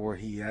days before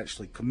he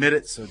actually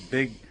committed. So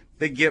big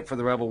get for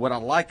the Rebel. What I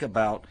like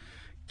about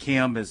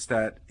Cam is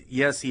that,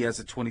 yes, he has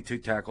a 22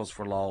 tackles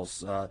for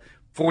loss,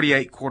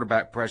 48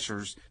 quarterback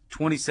pressures,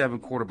 27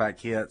 quarterback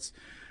hits,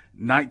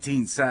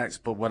 19 sacks.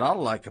 But what I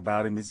like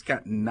about him is he's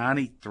got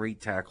 93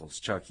 tackles,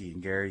 Chucky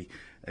and Gary.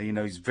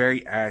 He's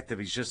very active.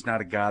 He's just not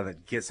a guy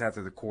that gets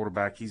after the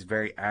quarterback. He's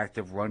very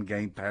active, run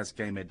game, pass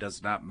game. It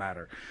does not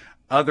matter.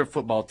 Other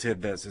football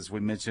tidbits, as we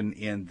mentioned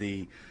in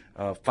the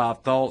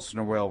Five Thoughts,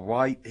 Norrell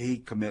Wright, he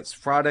commits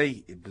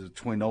Friday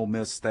between Ole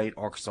Miss State,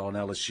 Arkansas, and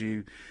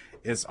LSU.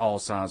 It's all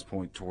signs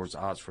point towards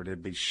Oxford.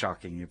 It'd be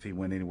shocking if he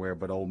went anywhere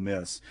but Ole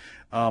Miss.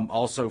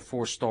 Also,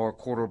 4-star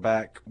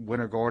quarterback,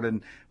 Winter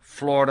Garden,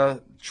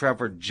 Florida,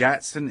 Trevor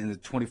Jackson in the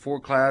 24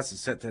 class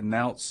is set to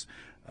announce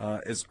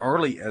as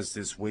early as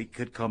this week,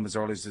 could come as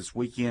early as this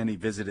weekend. He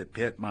visited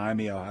Pitt,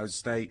 Miami, Ohio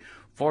State,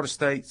 Florida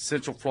State,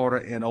 Central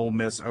Florida, and Ole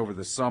Miss over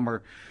the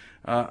summer.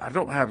 I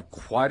don't have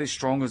quite as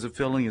strong as a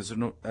feeling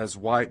as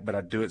White, but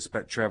I do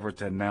expect Trevor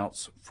to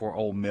announce for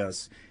Ole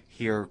Miss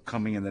here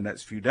coming in the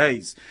next few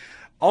days.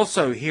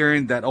 Also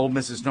hearing that Ole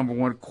Miss's number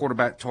one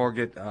quarterback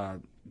target,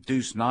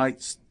 Deuce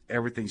Knights,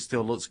 everything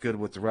still looks good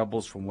with the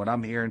Rebels from what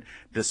I'm hearing,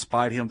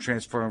 despite him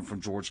transferring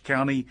from George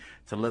County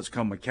to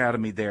Lipscomb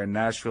Academy there in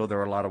Nashville. There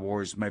are a lot of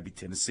worries maybe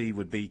Tennessee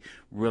would be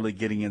really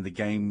getting in the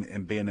game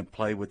and being in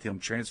play with him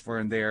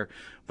transferring there.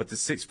 But the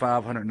 6'5",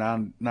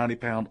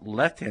 190-pound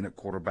left-handed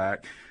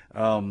quarterback,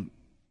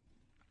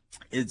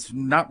 it's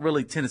not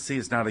really Tennessee.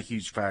 It's not a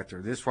huge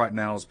factor. This right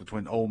now is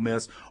between Ole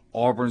Miss.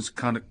 Auburn's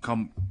kind of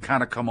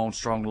come on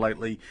strong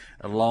lately,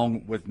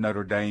 along with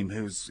Notre Dame,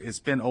 it's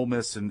been Ole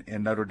Miss and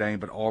Notre Dame,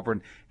 but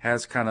Auburn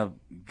has kind of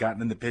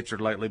gotten in the picture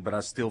lately. But I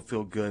still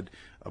feel good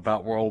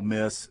about where Ole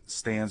Miss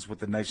stands with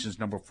the nation's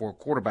number 4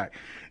 quarterback.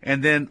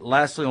 And then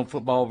lastly, on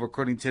football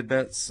recruiting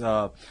tidbits,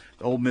 the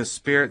Ole Miss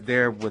Spirit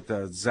there with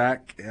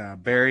Zach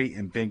Berry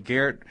and Ben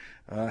Garrett.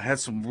 Had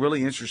some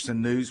really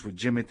interesting news with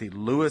Jimothy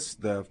Lewis,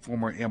 the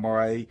former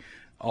MRA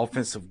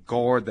offensive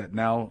guard that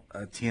now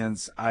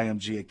attends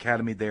IMG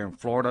Academy there in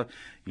Florida.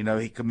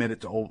 He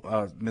committed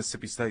to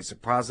Mississippi State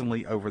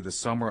surprisingly over the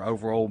summer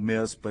over Ole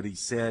Miss, but he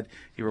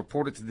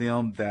reported to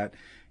them that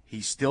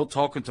he's still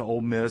talking to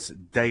Ole Miss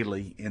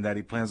daily and that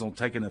he plans on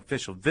taking an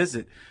official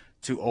visit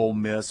to Ole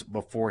Miss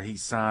before he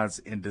signs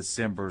in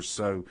December.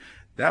 So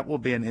that will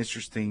be an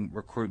interesting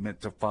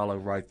recruitment to follow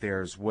right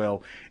there as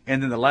well.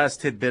 And then the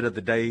last tidbit of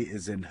the day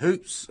is in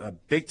hoops.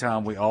 Big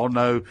time, we all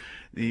know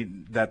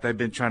that they've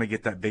been trying to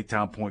get that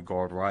big-time point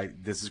guard, right?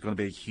 This is going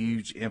to be a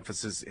huge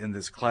emphasis in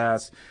this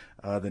class.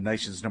 The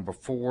nation's number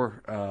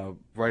 4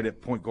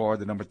 rated point guard,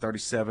 the number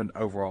 37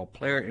 overall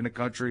player in the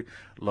country,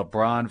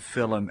 LeBron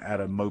Fillon out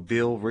of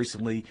Mobile,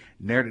 recently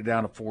narrowed it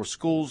down to 4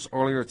 schools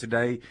earlier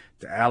today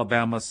to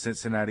Alabama,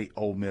 Cincinnati,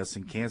 Ole Miss,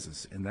 and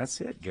Kansas. And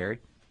that's it, Gary.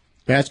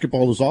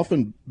 Basketball has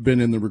often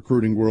been in the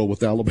recruiting world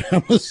with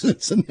Alabama,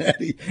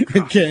 Cincinnati,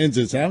 and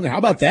Kansas. How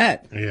about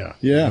that? Yeah.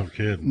 No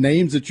kidding.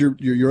 Names that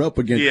you're up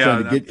against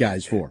trying to get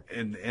guys for.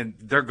 And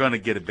they're going to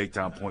get a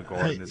big-time point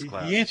guard in this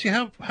class. Yancey,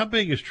 how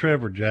big is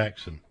Trevor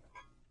Jackson?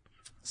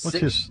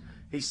 He's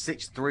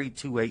 6'3",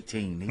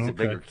 218. He's a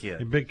bigger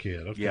kid. A big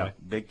kid, okay. Yeah,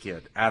 big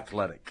kid.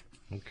 Athletic.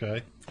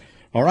 Okay.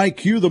 All right,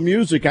 cue the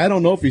music. I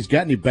don't know if he's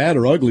got any bad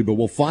or ugly, but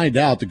we'll find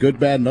out. The good,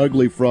 bad, and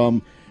ugly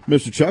from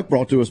Mr. Chuck,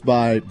 brought to us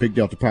by Big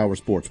Delta Power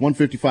Sports,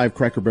 155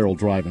 Cracker Barrel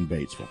Drive in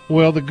Batesville.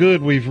 Well, the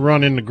good we've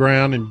run in the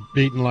ground and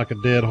beaten like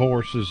a dead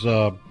horse is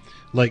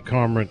Lake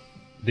Cormorant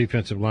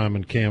defensive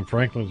lineman Cam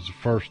Franklin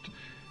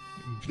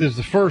is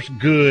the first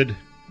good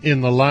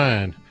in the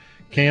line.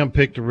 Cam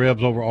picked the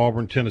Rebs over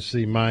Auburn,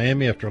 Tennessee,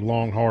 Miami after a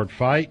long, hard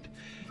fight.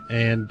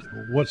 And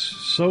what's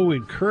so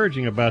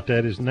encouraging about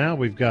that is now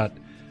we've got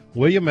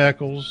William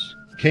Eccles,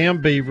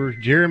 Cam Beavers,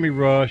 Jeremy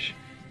Rush,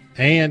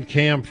 and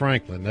Cam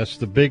Franklin. That's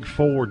the big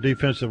 4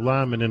 defensive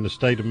linemen in the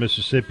state of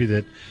Mississippi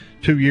that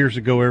 2 years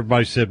ago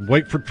everybody said,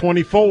 wait for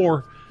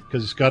 24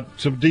 because it's got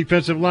some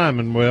defensive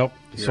linemen. Well,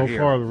 so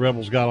far the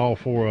Rebels got all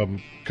 4 of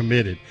them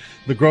committed.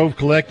 The Grove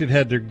Collective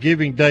had their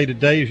giving day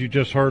today, as you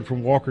just heard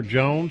from Walker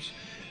Jones.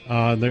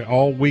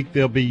 All week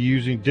they'll be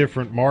using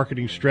different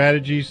marketing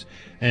strategies.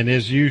 And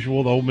as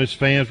usual, the Ole Miss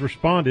fans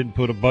responded and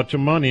put a bunch of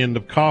money in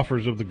the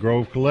coffers of the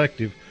Grove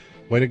Collective.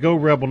 Way to go,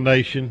 Rebel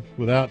Nation.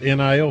 Without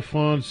NIL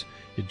funds,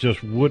 it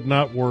just would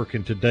not work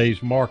in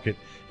today's market,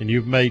 and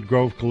you've made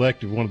Grove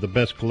Collective one of the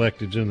best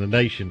collectives in the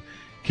nation.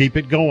 Keep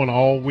it going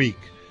all week.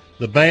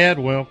 The bad,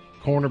 well,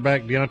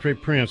 cornerback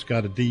DeAndre Prince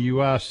got a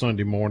DUI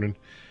Sunday morning.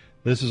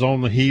 This is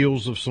on the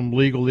heels of some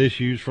legal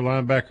issues for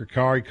linebacker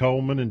Kari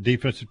Coleman and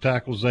defensive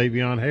tackle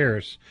Xavion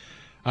Harris.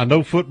 I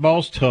know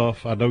football's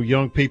tough. I know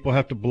young people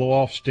have to blow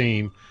off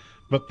steam.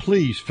 But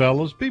please,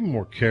 fellas, be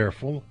more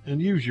careful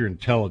and use your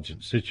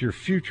intelligence. It's your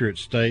future at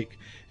stake,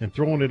 and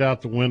throwing it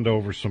out the window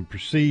over some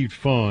perceived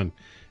fun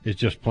is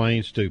just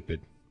plain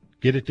stupid.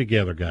 Get it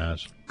together,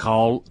 guys.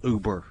 Call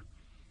Uber.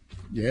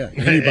 Yeah,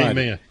 anybody.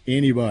 Amen.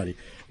 Anybody.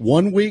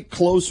 1 week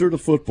closer to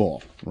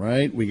football,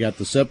 right? We got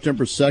the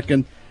September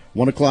 2nd,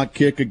 1 o'clock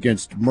kick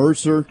against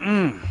Mercer.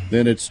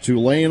 Then it's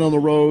Tulane on the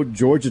road,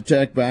 Georgia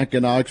Tech back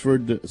in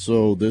Oxford.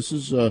 So this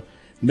is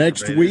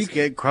next week.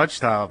 Get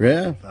crunch time.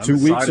 Yeah, I'm 2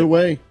 weeks excited.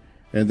 away.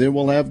 And then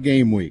we'll have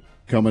game week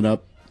coming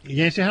up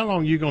Yancey, how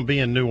long are you going to be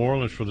in New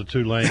Orleans for the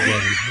Tulane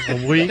game?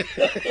 A week?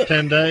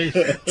 10 days?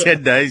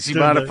 10 days. You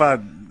mind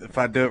if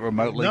I do it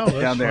remotely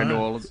down there in New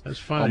Orleans? That's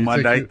fine. On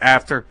Monday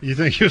after. You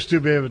think you'll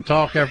still be able to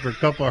talk after a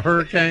couple of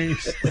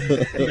hurricanes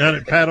down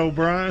at Pat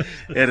O'Brien?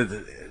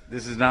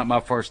 This is not my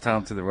first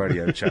time to the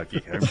radio,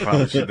 Chucky. I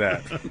promise you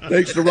that.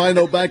 Thanks to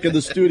Rhino back in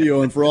the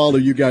studio and for all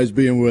of you guys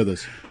being with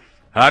us.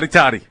 Howdy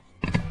toddy.